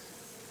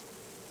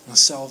 And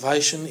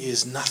salvation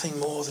is nothing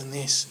more than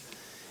this,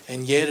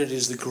 and yet it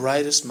is the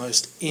greatest,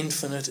 most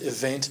infinite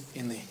event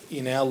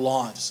in our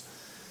lives,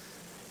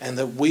 and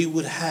that we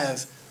would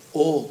have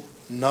all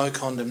no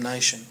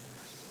condemnation.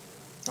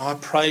 I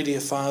pray, dear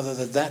Father,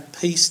 that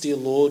peace, dear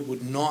Lord,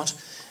 would not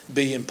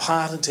be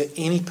imparted to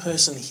any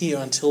person here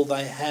until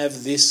they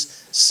have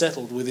this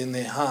settled within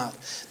their heart.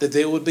 That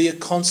there would be a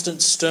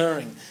constant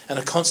stirring and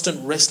a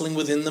constant wrestling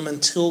within them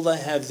until they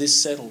have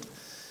this settled.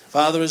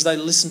 Father, as they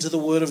listen to the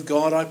Word of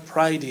God, I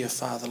pray, dear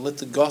Father, let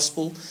the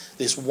gospel,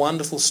 this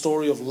wonderful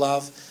story of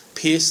love,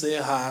 pierce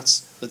their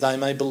hearts that they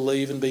may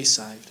believe and be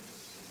saved.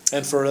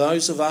 And for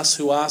those of us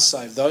who are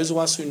saved, those of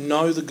us who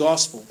know the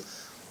gospel,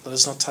 let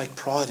us not take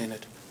pride in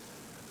it.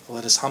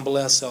 Let us humble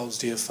ourselves,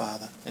 dear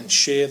Father, and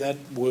share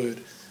that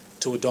word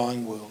to a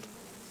dying world.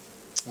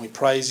 We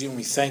praise you and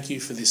we thank you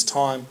for this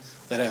time.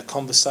 Let our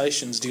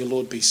conversations, dear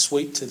Lord, be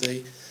sweet to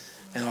thee.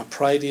 And I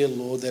pray, dear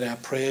Lord, that our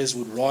prayers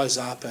would rise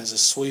up as a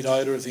sweet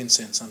odour of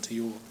incense unto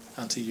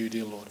you,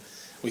 dear Lord.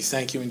 We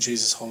thank you in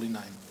Jesus' holy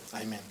name.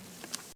 Amen.